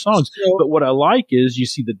good other songs. But what I like is you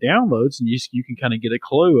see the downloads and you can kind of get a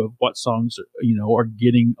clue of what songs are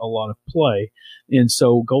getting a lot of play. And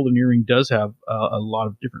so Golden Earring does have a lot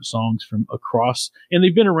of different songs from across, and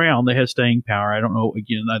they've been around. They have staying power. I don't know.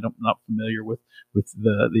 Again, I'm not familiar with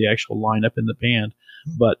the actual lineup in the band,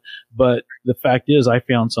 but the fact is, I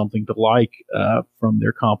found something to like from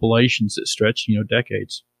their compilations that stretch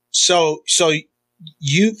decades. So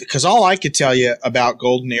because all I could tell you about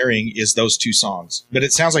Golden Earring is those two songs, but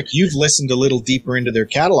it sounds like you've listened a little deeper into their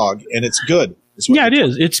catalog, and it's good. Yeah, it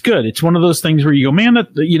is. It's good. It's one of those things where you go, man,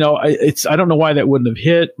 I don't know why that wouldn't have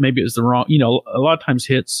hit. Maybe it was the wrong, a lot of times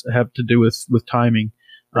hits have to do with timing.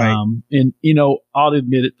 Right. And I'll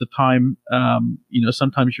admit at the time,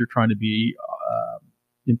 sometimes you're trying to be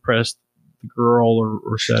impressed the girl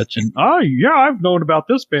or such, and I've known about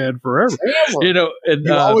this band forever. And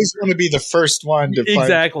you always want to be the first one to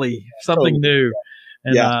find something new.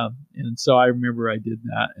 And so I remember I did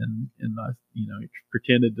that, and I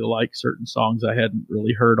pretended to like certain songs I hadn't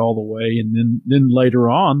really heard all the way, and then later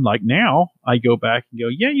on, like now, I go back and go,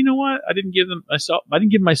 you know what? I didn't give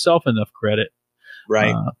myself enough credit,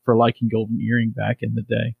 right, for liking Golden Earring back in the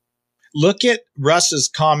day. Look at Russ's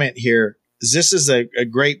comment here. This is a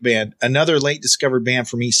great band, another late discovered band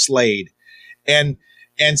for me, Slade, and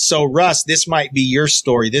so Russ, this might be your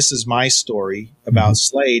story. This is my story about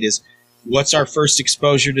Slade. Is what's our first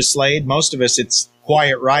exposure to Slade? Most of us, it's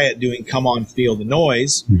Quiet Riot doing "Come On, Feel the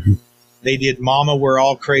Noise." Mm-hmm. They did "Mama, We're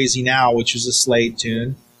All Crazy Now," which was a Slade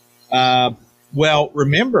tune. Well,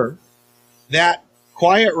 remember that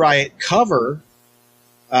Quiet Riot cover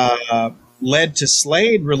led to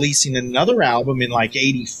Slade releasing another album in like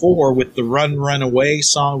 84 with the Run, Run Away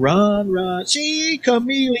song. Run, run, see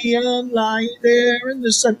chameleon lying there in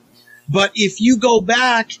the sun. But if you go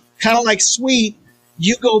back, kind of like Sweet,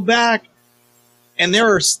 you go back and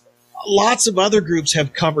there are lots of other groups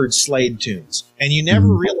have covered Slade tunes. And you never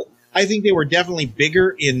really, I think they were definitely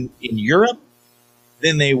bigger in Europe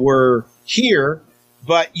than they were here.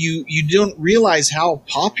 But you don't realize how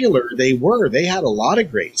popular they were. They had a lot of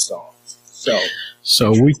great songs.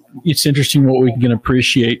 So it's interesting what we can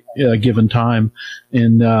appreciate given time.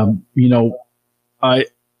 And,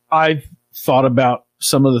 I've thought about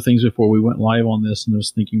some of the things before we went live on this, and I was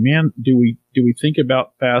thinking, man, do we think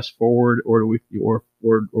about fast forward or do we, or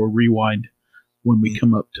rewind when we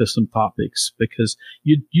come up to some topics? Because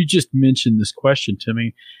you just mentioned this question to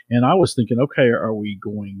me, and I was thinking, okay, are we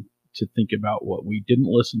going to think about what we didn't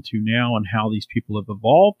listen to now and how these people have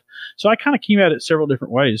evolved? So I kind of came at it several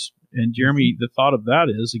different ways. And Jeremy, the thought of that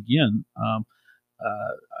is, again,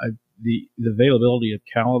 the availability of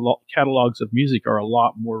catalogs of music are a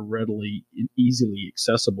lot more readily and easily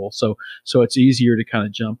accessible. So it's easier to kind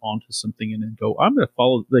of jump onto something and then go, I'm going to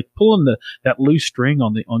follow, like pulling that loose string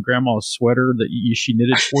on Grandma's sweater that she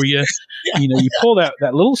knitted for you. You pull that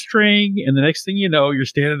little string, and the next thing you know, you're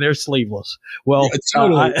standing there sleeveless. Well,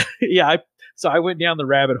 totally. So I went down the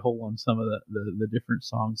rabbit hole on some of the different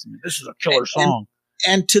songs. I mean, this is a killer song.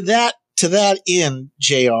 And to that end,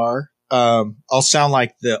 JR, I'll sound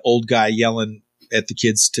like the old guy yelling at the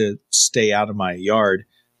kids to stay out of my yard.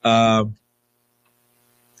 There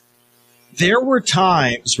were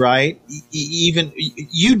times, right? Even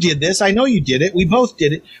you did this. I know you did it. We both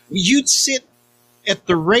did it. You'd sit at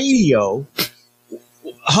the radio,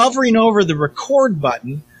 hovering over the record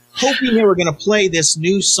button, hoping they were going to play this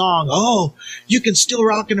new song. Oh, You Can Still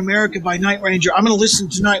Rock in America by Night Ranger. I'm going to listen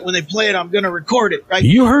tonight. When they play it, I'm going to record it. Right?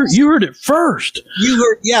 You heard it first.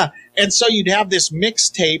 Yeah. And so you'd have this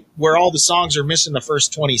mixtape where all the songs are missing the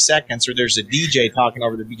first 20 seconds, or there's a DJ talking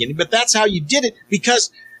over the beginning. But that's how you did it, because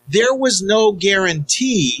there was no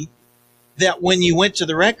guarantee that when you went to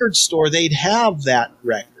the record store, they'd have that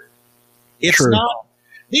record. It's True. Not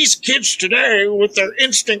these kids today with their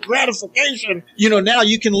instant gratification. Now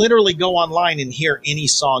you can literally go online and hear any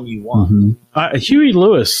song you want. Mm-hmm. Huey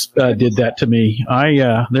Lewis did that to me.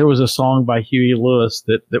 There was a song by Huey Lewis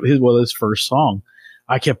that was his first song.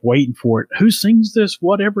 I kept waiting for it. Who sings this?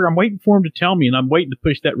 Whatever. I'm waiting for him to tell me, and I'm waiting to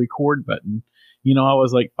push that record button. I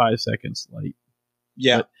was like 5 seconds late.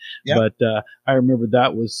 Yeah. But I remember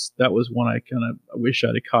that was when I kind of wish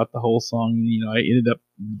I'd have caught the whole song. I ended up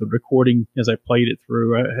the recording as I played it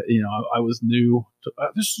through. I was new.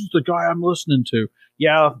 This is the guy I'm listening to.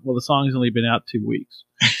 Yeah. Well, the song's only been out 2 weeks.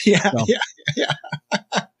 Yeah.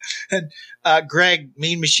 And Greg,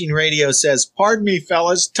 Mean Machine Radio says, "Pardon me,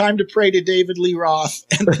 fellas. Time to pray to David Lee Roth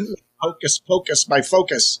and then Hocus Pocus by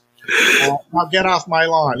Focus. Now get off my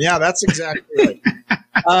lawn." Yeah, that's exactly right.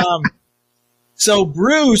 So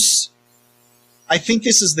Bruce, I think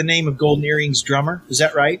this is the name of Golden Earrings drummer. Is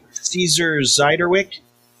that right? Caesar Ziderwich?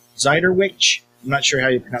 I'm not sure how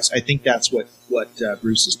you pronounce it. I think that's what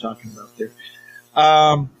Bruce is talking about there.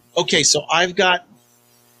 Okay, so I've got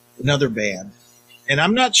another band. And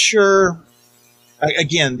I'm not sure,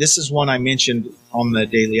 again, this is one I mentioned on the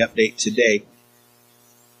Daily Update today.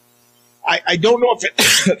 I don't know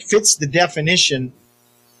if it fits the definition,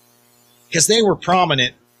 because they were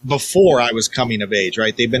prominent before I was coming of age,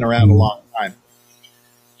 right? They've been around a long time.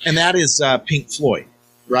 And that is Pink Floyd,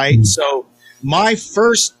 right? Mm-hmm. So my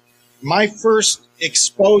first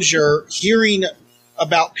exposure hearing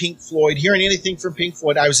about Pink Floyd, hearing anything from Pink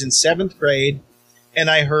Floyd, I was in 7th grade, and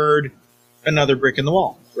I heard Another Brick in the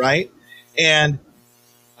Wall, right? And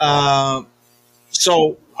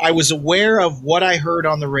so I was aware of what I heard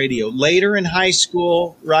on the radio. Later in high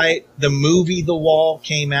school, right, the movie The Wall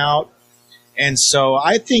came out. And so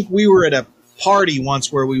I think we were at a party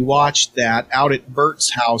once where we watched that out at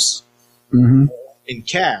Bert's house in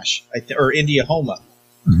Cache, or Indiahoma.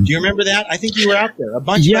 Mm-hmm. Do you remember that? I think you were out there. A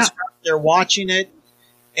bunch of us were out there watching it.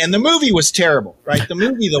 And the movie was terrible, right? The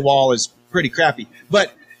movie The Wall is pretty crappy.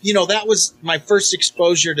 But that was my first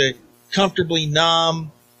exposure to Comfortably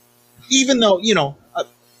Numb, even though,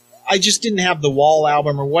 I just didn't have the Wall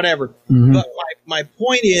album or whatever. Mm-hmm. But my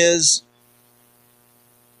point is,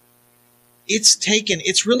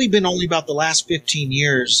 it's really been only about the last 15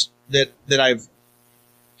 years that I've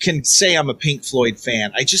can say I'm a Pink Floyd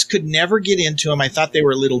fan. I just could never get into them. I thought they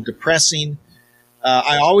were a little depressing.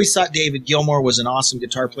 I always thought David Gilmour was an awesome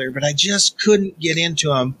guitar player, but I just couldn't get into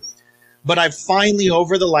them. But I've finally,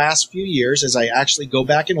 over the last few years, as I actually go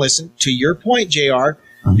back and listen, to your point, JR,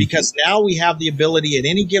 because now we have the ability at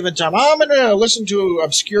any given time. I'm going to listen to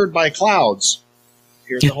Obscured by Clouds.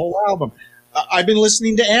 Here's the whole album. I've been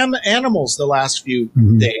listening to Animals the last few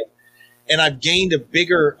days, and I've gained a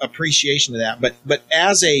bigger appreciation of that. But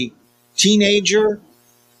as a teenager,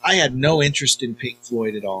 I had no interest in Pink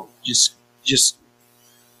Floyd at all. Just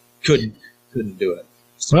couldn't do it.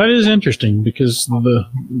 So that is interesting because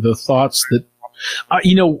the thoughts that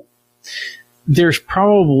there's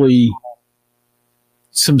probably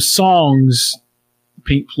some songs,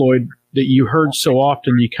 Pink Floyd, that you heard so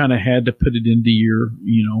often you kind of had to put it into your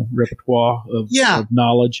repertoire of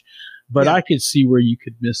knowledge. But I could see where you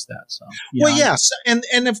could miss that song. Well, yes,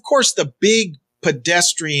 and of course the big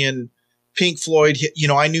pedestrian Pink Floyd hit.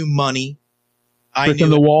 I knew Money. I knew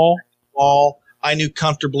the Wall. I knew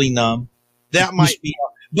Comfortably Numb. That might be,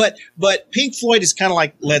 but Pink Floyd is kind of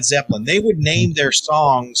like Led Zeppelin. They would name their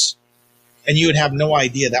songs, and you would have no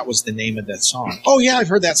idea that was the name of that song. Oh yeah, I've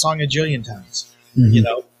heard that song a jillion times.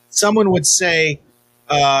 Someone would say,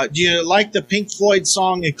 "Do you like the Pink Floyd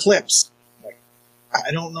song Eclipse?" Like,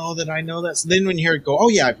 I don't know that I know that. So then when you hear it go, "Oh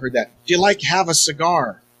yeah, I've heard that." Do you like Have a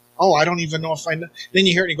Cigar? Oh, I don't even know if I know. Then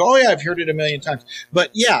you hear it and you go, "Oh yeah, I've heard it a million times." But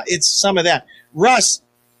yeah, it's some of that. Russ,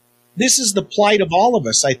 this is the plight of all of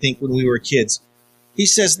us, I think, when we were kids. He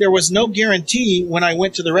says, there was no guarantee when I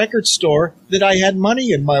went to the record store that I had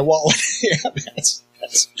money in my wallet. Yeah,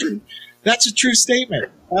 that's true. That's a true statement.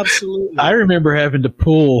 Absolutely. I remember having to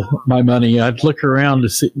pull my money. I'd look around to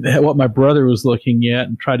see what my brother was looking at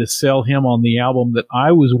and try to sell him on the album that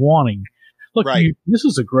I was wanting. Look, this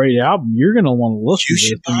is a great album. You're going to want to listen to this. You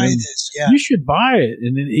should buy this. Yeah. You should buy it.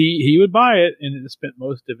 And then he would buy it, and it spent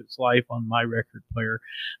most of its life on my record player.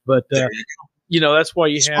 But, that's why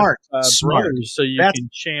you have brothers, so you can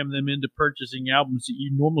sham them into purchasing albums that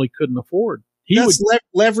you normally couldn't afford. That's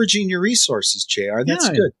leveraging your resources, JR. That's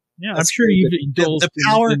good. Yeah, I'm sure you've indulged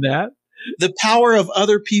in that. The power of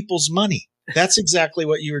other people's money. That's exactly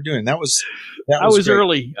what you were doing. I was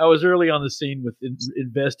early. I was early on the scene with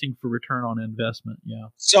investing for return on investment. Yeah.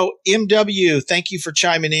 So MW, thank you for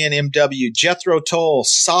chiming in. MW, Jethro Tull,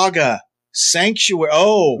 Saga, Sanctuary.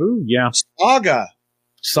 Oh, yeah, Saga.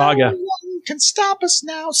 No one can stop us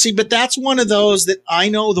now. See, but that's one of those that I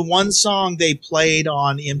know. The one song they played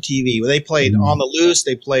on MTV. They played On the Loose.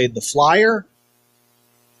 They played The Flyer.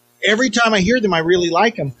 Every time I hear them, I really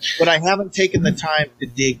like them, but I haven't taken the time to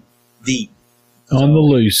dig deep. On the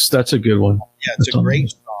Loose. That's a good one. Yeah, it's a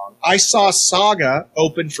great song. I saw Saga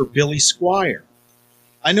open for Billy Squier.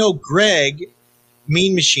 I know Greg,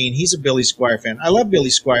 Mean Machine, he's a Billy Squier fan. I love Billy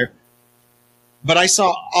Squier. But I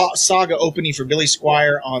saw Saga opening for Billy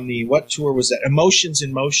Squier on the, what tour was that? Emotions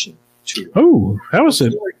in Motion tour. Oh, that's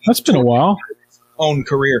been a while. Own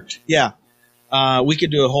career. Yeah. We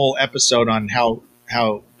could do a whole episode on how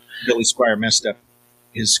Billy Squier messed up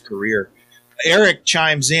his career. Eric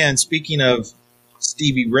chimes in, speaking of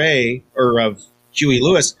Stevie Ray, or of Huey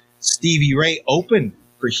Lewis, Stevie Ray opened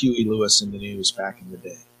for Huey Lewis in the News back in the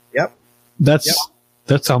day. Yep.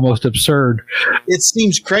 That's almost absurd. It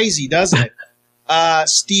seems crazy, doesn't it?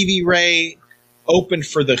 Stevie Ray opened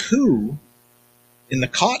for The Who in the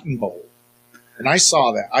Cotton Bowl. And I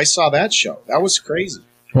saw that show. That was crazy.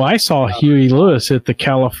 Well, I saw Huey Lewis at the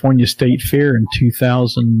California State Fair in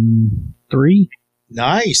 2003.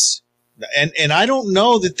 Nice. And I don't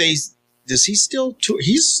know that does he still tour?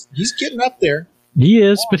 He's getting up there. He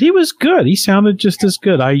is, but he was good. He sounded just as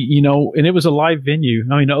good. And it was a live venue.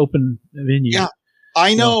 I mean, an open venue. Yeah.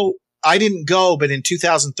 I know. I didn't go, but in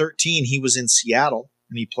 2013 he was in Seattle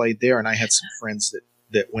and he played there, and I had some friends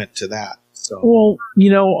that went to that. So, well,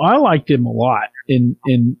 I liked him a lot,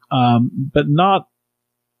 but not.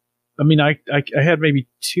 I mean, I had maybe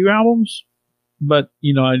 2 albums, but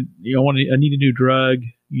I need a new drug,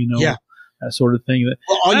 that sort of thing.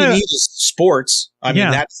 Well, all you need is Sports. I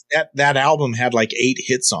mean, that album had like 8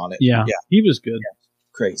 hits on it. Yeah. He was good. Yeah.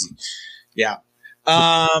 Crazy. Yeah.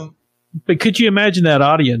 But could you imagine that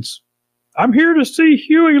audience? I'm here to see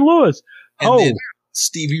Huey Lewis. And then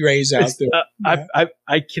Stevie Ray's out there.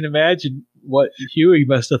 I can imagine what Huey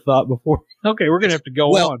must have thought before. Okay, we're going to have to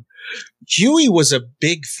go on. Huey was a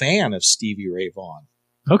big fan of Stevie Ray Vaughan.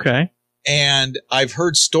 Okay. And I've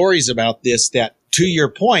heard stories about this that, to your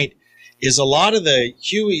point, is a lot of the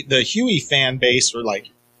Huey fan base were like,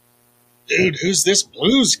 dude, who's this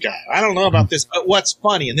blues guy? I don't know about this. But what's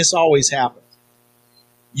funny, and this always happens,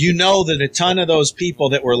 that a ton of those people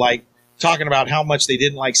that were like talking about how much they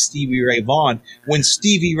didn't like Stevie Ray Vaughan, when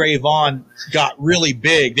Stevie Ray Vaughan got really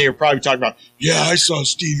big, they were probably talking about, yeah, I saw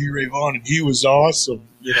Stevie Ray Vaughan and he was awesome.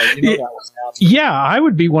 That was Yeah, I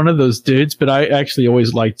would be one of those dudes, but I actually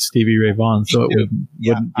always liked Stevie Ray Vaughan, so it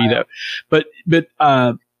wouldn't be that. But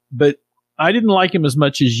I didn't like him as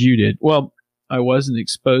much as you did. Well, I wasn't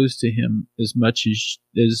exposed to him as much as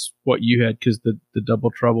what you had, because the Double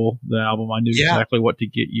Trouble, the album, I knew exactly what to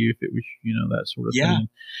get you if it was, that sort of thing.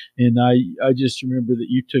 And I just remember that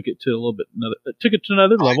you took it to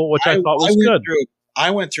another level, which I thought was good.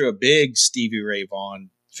 I went through a big Stevie Ray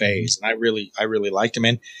Vaughan phase, and I really liked him.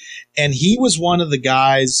 And he was one of the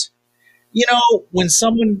guys, when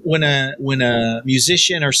a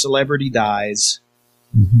musician or celebrity dies,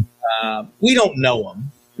 we don't know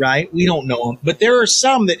him. Right? We don't know them, but there are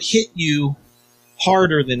some that hit you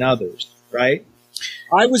harder than others, right?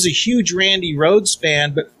 I was a huge Randy Rhoads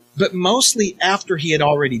fan, but mostly after he had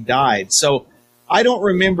already died. So I don't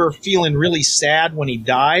remember feeling really sad when he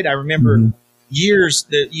died. I remember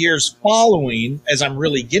the years following, as I'm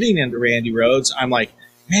really getting into Randy Rhoads, I'm like,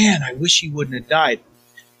 man, I wish he wouldn't have died.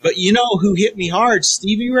 But you know who hit me hard?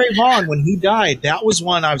 Stevie Ray Vaughan, when he died. That was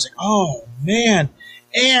one I was like, oh, man.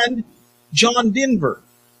 And John Denver.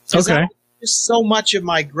 Okay. Just so much of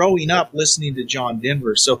my growing up listening to John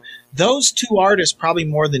Denver. So those two artists probably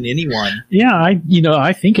more than anyone. Yeah,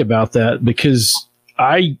 I think about that because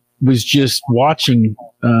I was just watching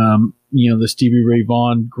the Stevie Ray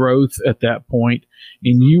Vaughan growth at that point,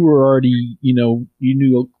 and you were already, you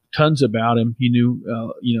knew tons about him. You knew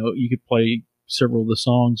you could play several of the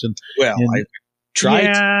songs and I tried.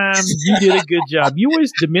 Yeah, you did a good job. You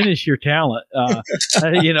always diminish your talent, but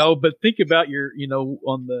think about your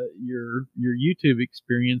YouTube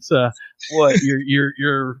experience.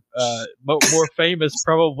 You're more famous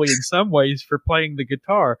probably in some ways for playing the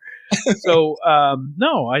guitar. So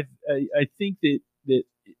no, I think that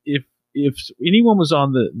if anyone was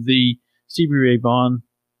on the Stevie Ray Vaughan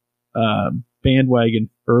bandwagon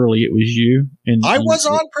early, it was you. And I was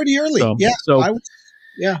on pretty early.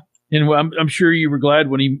 Yeah. And I'm sure you were glad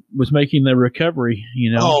when he was making the recovery,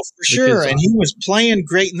 Oh, for sure. And he was playing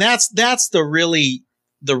great. And that's the really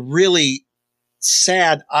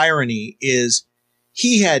sad irony is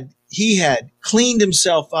he had cleaned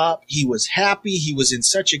himself up. He was happy. He was in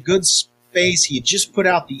such a good space. He had just put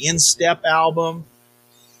out the In Step album,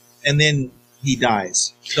 and then he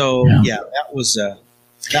dies. So that was a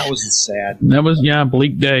sad. That was a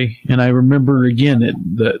bleak day. And I remember again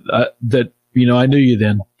that I knew you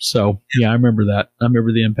then. So, I remember that. I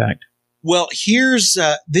remember the impact. Well,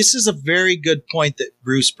 this is a very good point that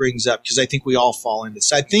Bruce brings up, because I think we all fall into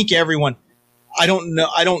this. I think everyone, I don't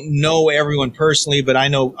know everyone personally, but I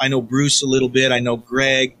know Bruce a little bit. I know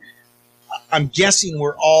Greg. I'm guessing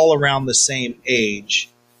we're all around the same age.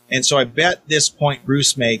 And so I bet this point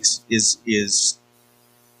Bruce makes is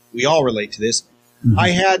we all relate to this. Mm-hmm. I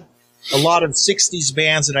had a lot of 60s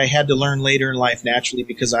bands that I had to learn later in life naturally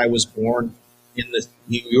because I was born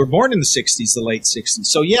you were born in the 60s, the late 60s.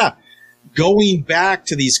 So going back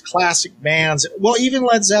to these classic bands, well, even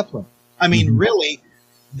Led Zeppelin. I mean, really,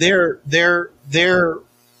 their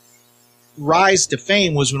rise to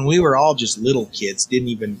fame was when we were all just little kids, didn't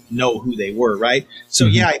even know who they were, right? So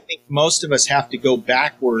I think most of us have to go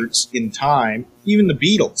backwards in time, even the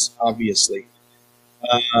Beatles, obviously,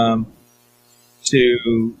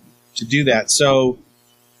 to do that. So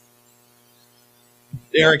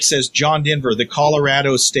Eric says John Denver, the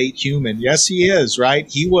Colorado State human. Yes, he is, right?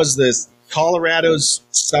 He was the Colorado's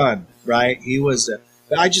son, right? He was.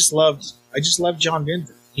 I just loved John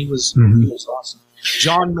Denver. He was awesome.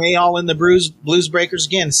 John Mayall and the Blues Breakers,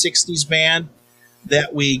 again, 60s band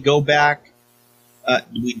that we go back,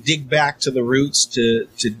 we dig back to the roots to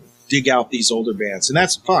dig out these older bands, and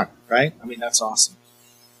that's fun, right? I mean, that's awesome.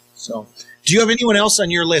 So, do you have anyone else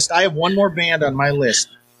on your list? I have one more band on my list.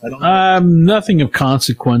 I don't know. Nothing of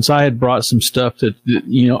consequence. I had brought some stuff that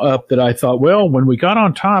up that I thought, well, when we got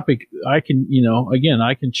on topic, I can,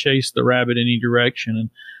 I can chase the rabbit any direction. And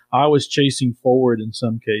I was chasing forward in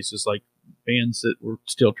some cases, like bands that were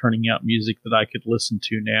still turning out music that I could listen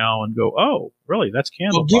to now and go, oh, really? That's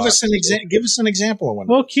Candlebox. Well, give us an example of one.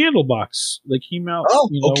 Well, Candlebox. They came out,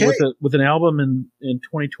 with an album in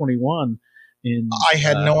 2021. I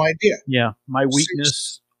had no idea. Yeah, My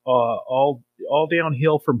Weakness. All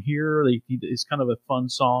downhill from here. It's kind of a fun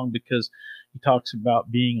song because he talks about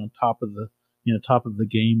being on top of the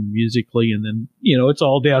game musically, and then it's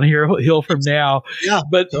all downhill from now. Yeah,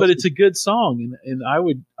 but it's a good song, and I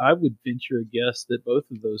would venture a guess that both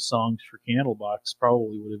of those songs for Candlebox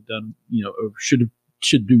probably would have done or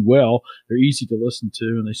should do well. They're easy to listen to,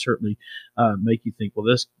 and they certainly make you think, well,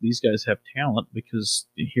 these guys have talent, because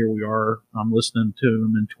here we are, I'm listening to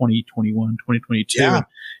them in 2021, 2022,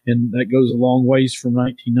 and that goes a long ways from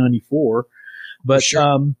 1994. But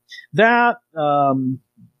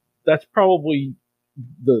that's probably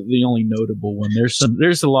the only notable one.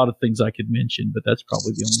 There's a lot of things I could mention, but that's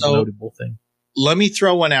probably the only notable thing. Let me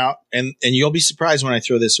throw one out, and you'll be surprised when I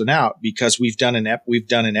throw this one out, because we've done an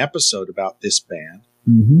episode about this band,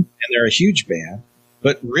 and they're a huge band.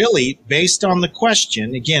 But really, based on the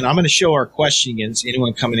question, again, I'm going to show our question against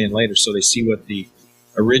anyone coming in later, so they see what the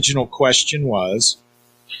original question was.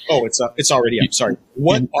 Oh, it's already up. Sorry.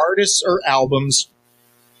 What artists or albums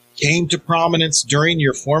came to prominence during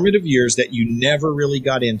your formative years that you never really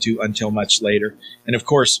got into until much later? And of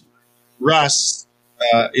course, Russ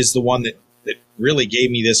is the one that really gave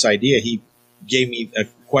me this idea. He gave me a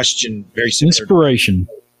question very similar. Inspiration.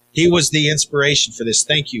 He was the inspiration for this.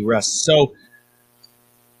 Thank you, Russ. So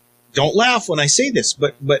don't laugh when I say this,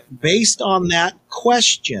 but based on that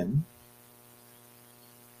question,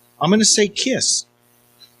 I'm going to say Kiss.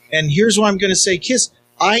 And here's why I'm going to say Kiss.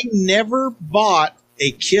 I never bought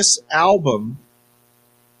a Kiss album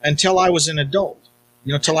until I was an adult,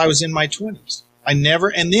 till I was in my 20s. And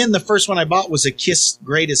then the first one I bought was a Kiss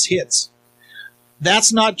Greatest Hits.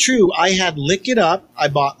 That's not true. I had Lick It Up. I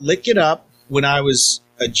bought Lick It Up when I was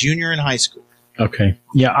a junior in high school. Okay.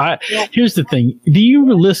 Yeah. Here's the thing. Do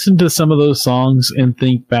you listen to some of those songs and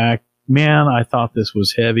think back, man, I thought this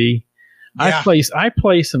was heavy? Yeah. I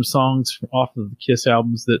play some songs off of the Kiss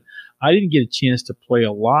albums that I didn't get a chance to play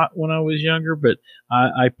a lot when I was younger, but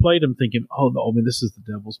I played them thinking, oh, no, this is the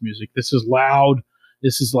devil's music. This is loud.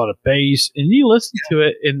 This is a lot of bass. And you listen to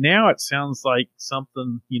it, and now it sounds like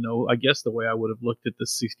something, I guess the way I would have looked at the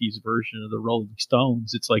 60s version of the Rolling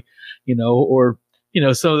Stones. It's like, or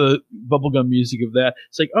some of the bubblegum music of that.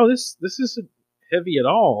 It's like, oh, this isn't heavy at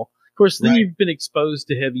all. Of course, then you've been exposed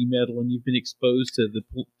to heavy metal, and you've been exposed to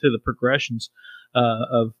the progressions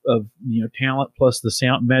of talent, plus the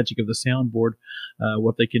sound magic of the soundboard,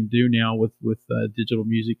 what they can do now with digital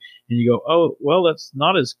music, and you go, oh, well, that's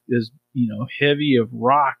not as heavy of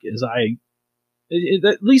rock as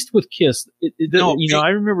at least with Kiss. I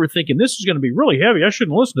remember thinking this is going to be really heavy. I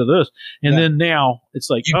shouldn't listen to this, and then now it's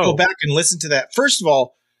like you go back and listen to that. First of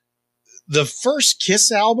all, the first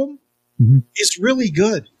Kiss album is really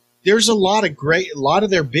good. There's a lot of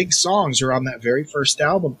their big songs are on that very first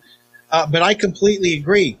album. But I completely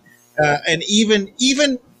agree. And even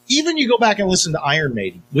you go back and listen to Iron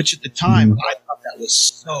Maiden, which at the time I thought that was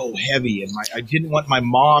so heavy, and I didn't want my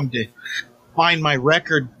mom to find my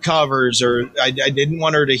record covers, or I didn't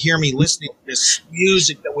want her to hear me listening to this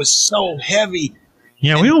music that was so heavy.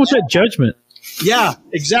 Yeah, we don't want that judgment. Yeah,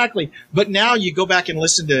 exactly. But now you go back and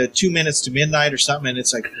listen to 2 Minutes to Midnight or something, and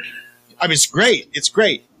it's like, it's great. It's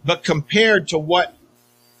great. But compared to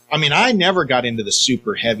I never got into the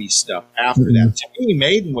super heavy stuff after that. To me,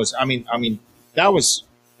 Maiden was, that was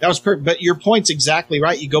perfect. But your point's exactly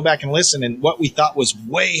right. You go back and listen, and what we thought was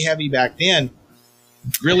way heavy back then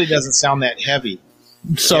really doesn't sound that heavy.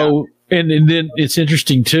 So, and then it's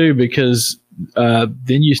interesting too, because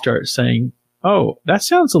then you start saying, oh, that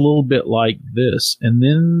sounds a little bit like this. And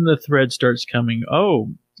then the thread starts coming,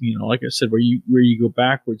 like I said, where you go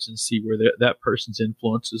backwards and see where that person's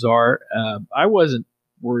influences are. I wasn't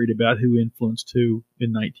worried about who influenced who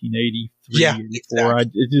in 1983 or before.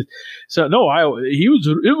 Exactly.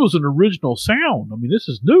 It was an original sound. This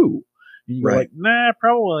is new. And you're like, nah,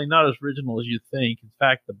 probably not as original as you think. In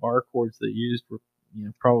fact, the bar chords they used were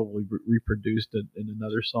probably reproduced in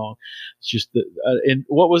another song. It's just that, and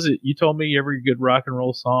what was it? You told me every good rock and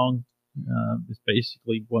roll song is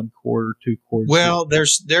basically 1 chord or 2 chords. Well,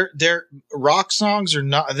 there's rock songs are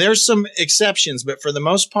not. There's some exceptions, but for the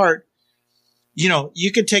most part,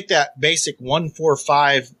 you could take that basic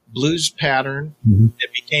 1-4-5 blues pattern.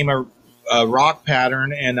 It became a rock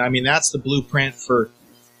pattern, and that's the blueprint for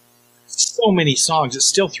so many songs. It's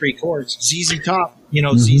still 3 chords. ZZ Top,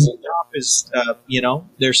 ZZ Top is,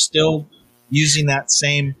 they're still using that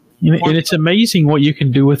same. And it's amazing what you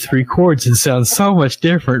can do with 3 chords and sound so much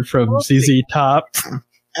different from ZZ Top,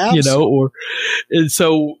 Absolutely.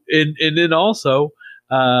 and then also,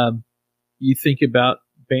 you think about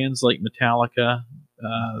bands like Metallica,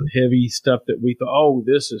 heavy stuff that we thought, oh,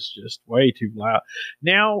 this is just way too loud.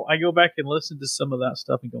 Now I go back and listen to some of that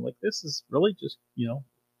stuff and go like, this is really just,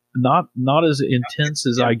 not as intense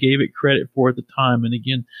as I gave it credit for at the time. And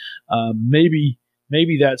again, maybe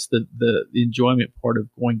that's the enjoyment part of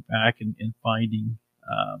going back and finding,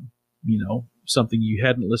 something you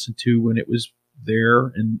hadn't listened to when it was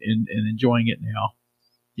there and enjoying it now.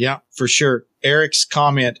 Yeah, for sure. Eric's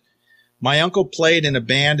comment, my uncle played in a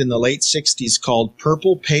band in the late 60s called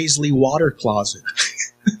Purple Paisley Water Closet.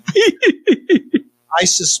 I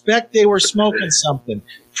suspect they were smoking something.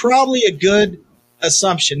 Probably a good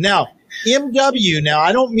assumption. Now, MW. Now,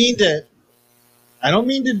 I don't mean to,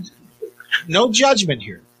 no judgment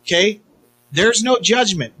here. Okay. There's no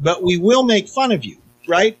judgment, but we will make fun of you,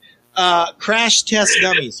 right? Crash test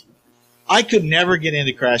dummies. I could never get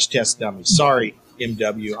into crash test dummies. Sorry,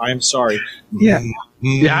 MW. I'm sorry. Yeah.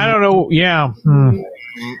 Yeah. I don't know. Yeah.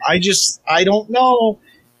 I don't know.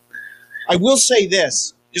 I will say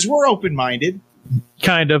this, because we're open-minded.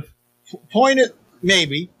 Kind of. Point it,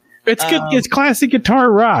 maybe. It's good. It's classic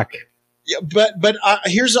guitar rock. Yeah, but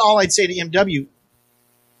here's all I'd say to MW.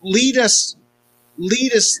 Lead us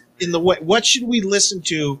in the way. What should we listen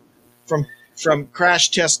to from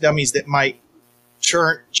crash test dummies that might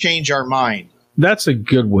change our mind? That's a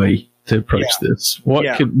good way to approach this.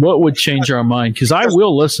 What would change our mind? Because I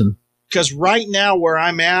will listen. Because right now where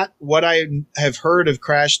I'm at, what I have heard of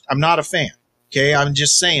crash, I'm not a fan. Okay, I'm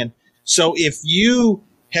just saying. So if you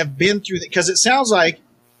have been through that, because it sounds like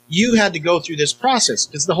you had to go through this process.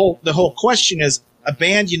 Because the whole question is a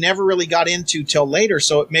band you never really got into till later.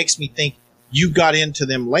 So it makes me think you got into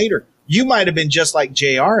them later. You might have been just like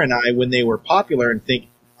JR and I when they were popular and think,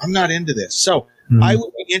 I'm not into this. So I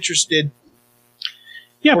would be interested.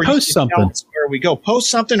 Yeah, post something. Where we go. Post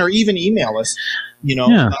something or even email us.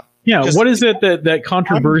 Yeah. What is it that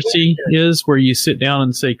controversy is where you sit down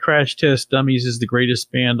and say Crash Test Dummies is the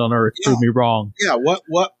greatest band on earth? Prove me wrong. Yeah.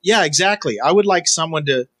 What? Yeah, exactly. I would like someone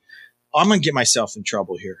to, I'm going to get myself in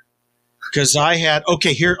trouble here because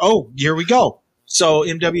here we go. So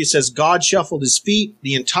MW says God shuffled his feet,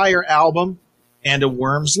 the entire album, and A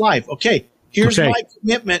Worm's Life. Okay. Here's my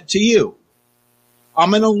commitment to you.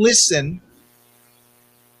 I'm going to listen.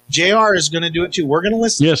 JR is going to do it too. We're going to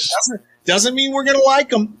listen. Yes. Doesn't mean we're going to like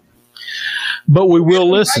them. But we will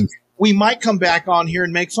listen. We might come back on here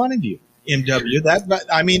and make fun of you, MW.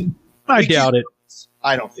 I doubt it.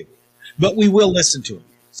 I don't think. But we will listen to it.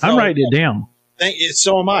 So, I'm writing it down.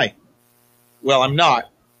 So am I. Well, I'm not.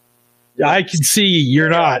 I can see you're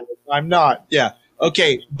not. I'm not. Yeah.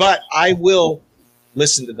 Okay. But I will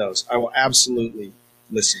listen to those. I will absolutely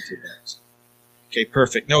listen to those. Okay.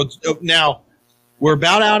 Perfect. Now, we're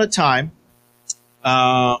about out of time.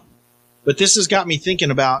 But this has got me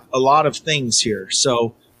thinking about a lot of things here.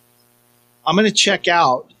 So I'm going to check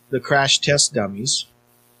out the Crash Test Dummies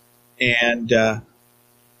and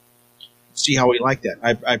see how we like that.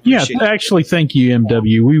 I appreciate it. Actually, thank you,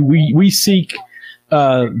 MW. We seek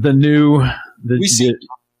the new... We seek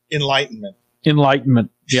enlightenment.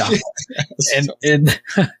 Enlightenment, yeah. and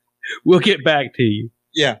we'll get back to you.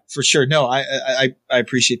 Yeah, for sure. No, I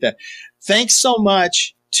appreciate that. Thanks so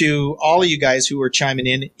much to all of you guys who are chiming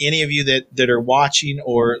in. Any of you that are watching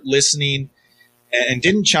or listening and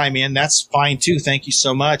didn't chime in, that's fine too. Thank you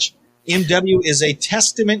so much. MW is a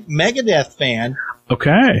Testament Megadeth fan.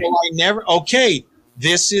 Okay.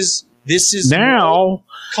 This is now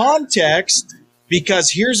context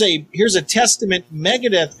because here's a Testament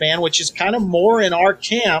Megadeth fan, which is kind of more in our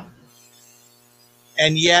camp.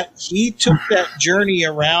 And yet he took that journey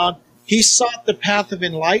around. He sought the path of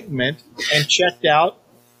enlightenment and checked out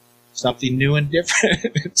something new and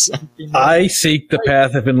different. I seek the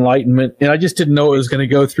path of enlightenment, and I just didn't know it was going to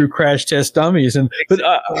go through Crash Test Dummies. But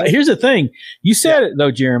here's the thing: you said it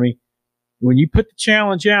though, Jeremy. When you put the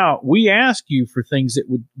challenge out, we ask you for things that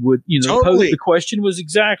would pose the question was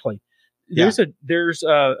exactly. There's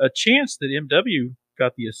a chance that MW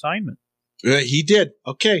got the assignment. He did.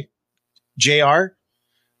 Okay, JR,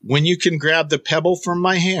 when you can grab the pebble from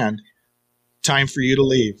my hand, time for you to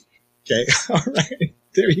leave. Okay, all right.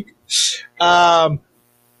 There you go.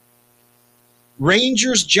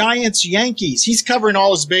 Rangers, Giants, Yankees. He's covering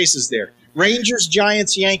all his bases there. Rangers,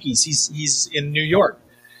 Giants, Yankees. He's in New York.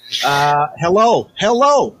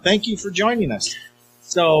 Hello. Thank you for joining us.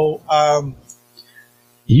 So,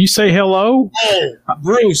 you say hello? Oh,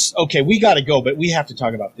 Bruce. Okay, we got to go, but we have to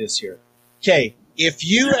talk about this here. Okay, if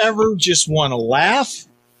you ever just want to laugh,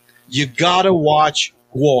 you got to watch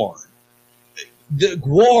Gwar. The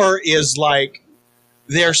Gwar is like,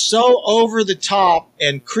 they're so over the top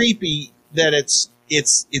and creepy that it's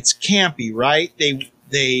campy, right?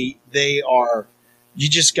 They are,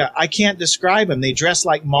 I can't describe them. They dress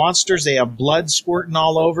like monsters. They have blood squirting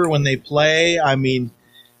all over when they play. I mean,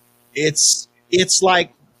 it's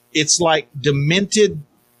like demented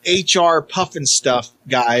HR puffin stuff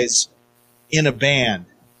guys in a band.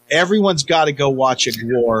 Everyone's got to go watch a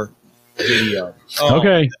Gwar video.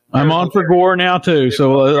 Okay, I'm on for Gwar now too.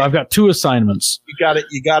 So I've got 2 assignments. You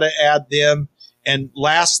got to add them. And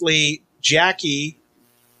lastly, Jackie.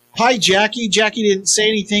 Hi, Jackie. Jackie didn't say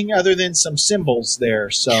anything other than some symbols there.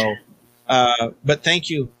 So, but thank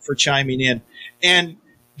you for chiming in. And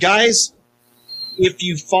guys, If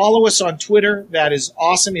you follow us on Twitter, that is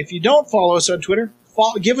awesome. If you don't follow us on Twitter,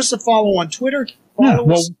 give us a follow on Twitter.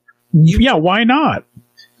 Why not?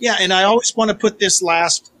 Yeah, and I always want to put this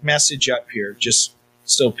last message up here just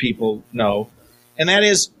so people know. And that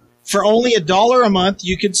is, for only $1 a month,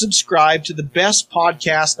 you can subscribe to the best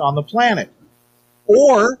podcast on the planet.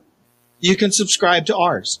 Or you can subscribe to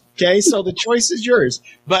ours. Okay, so the choice is yours.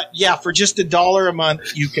 But yeah, for just $1 a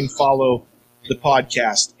month, you can follow the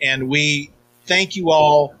podcast. And we thank you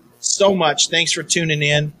all so much. Thanks for tuning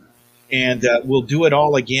in. And we'll do it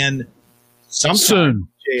all again sometime.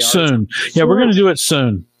 Soon. Yeah, we're going to do it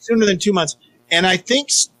soon. Sooner than 2 months. And I think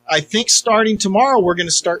starting tomorrow, we're going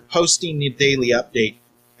to start posting the daily update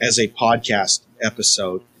as a podcast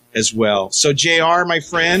episode as well. So, JR, my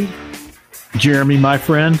friend. Jeremy, my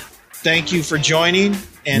friend. Thank you for joining.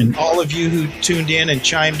 And all of you who tuned in and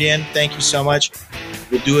chimed in, thank you so much.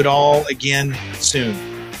 We'll do it all again soon.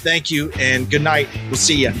 Thank you and good night. We'll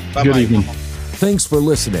see you. Bye-bye. Good evening. Thanks for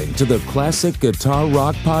listening to the Classic Guitar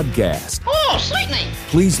Rock Podcast. Oh, sweetening.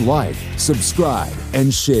 Please like, subscribe,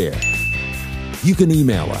 and share. You can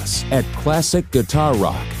email us at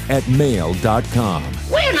classicguitarrock@mail.com.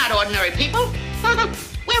 We're not ordinary people. We're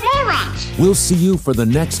morons. We'll see you for the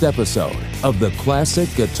next episode of the Classic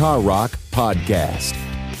Guitar Rock Podcast.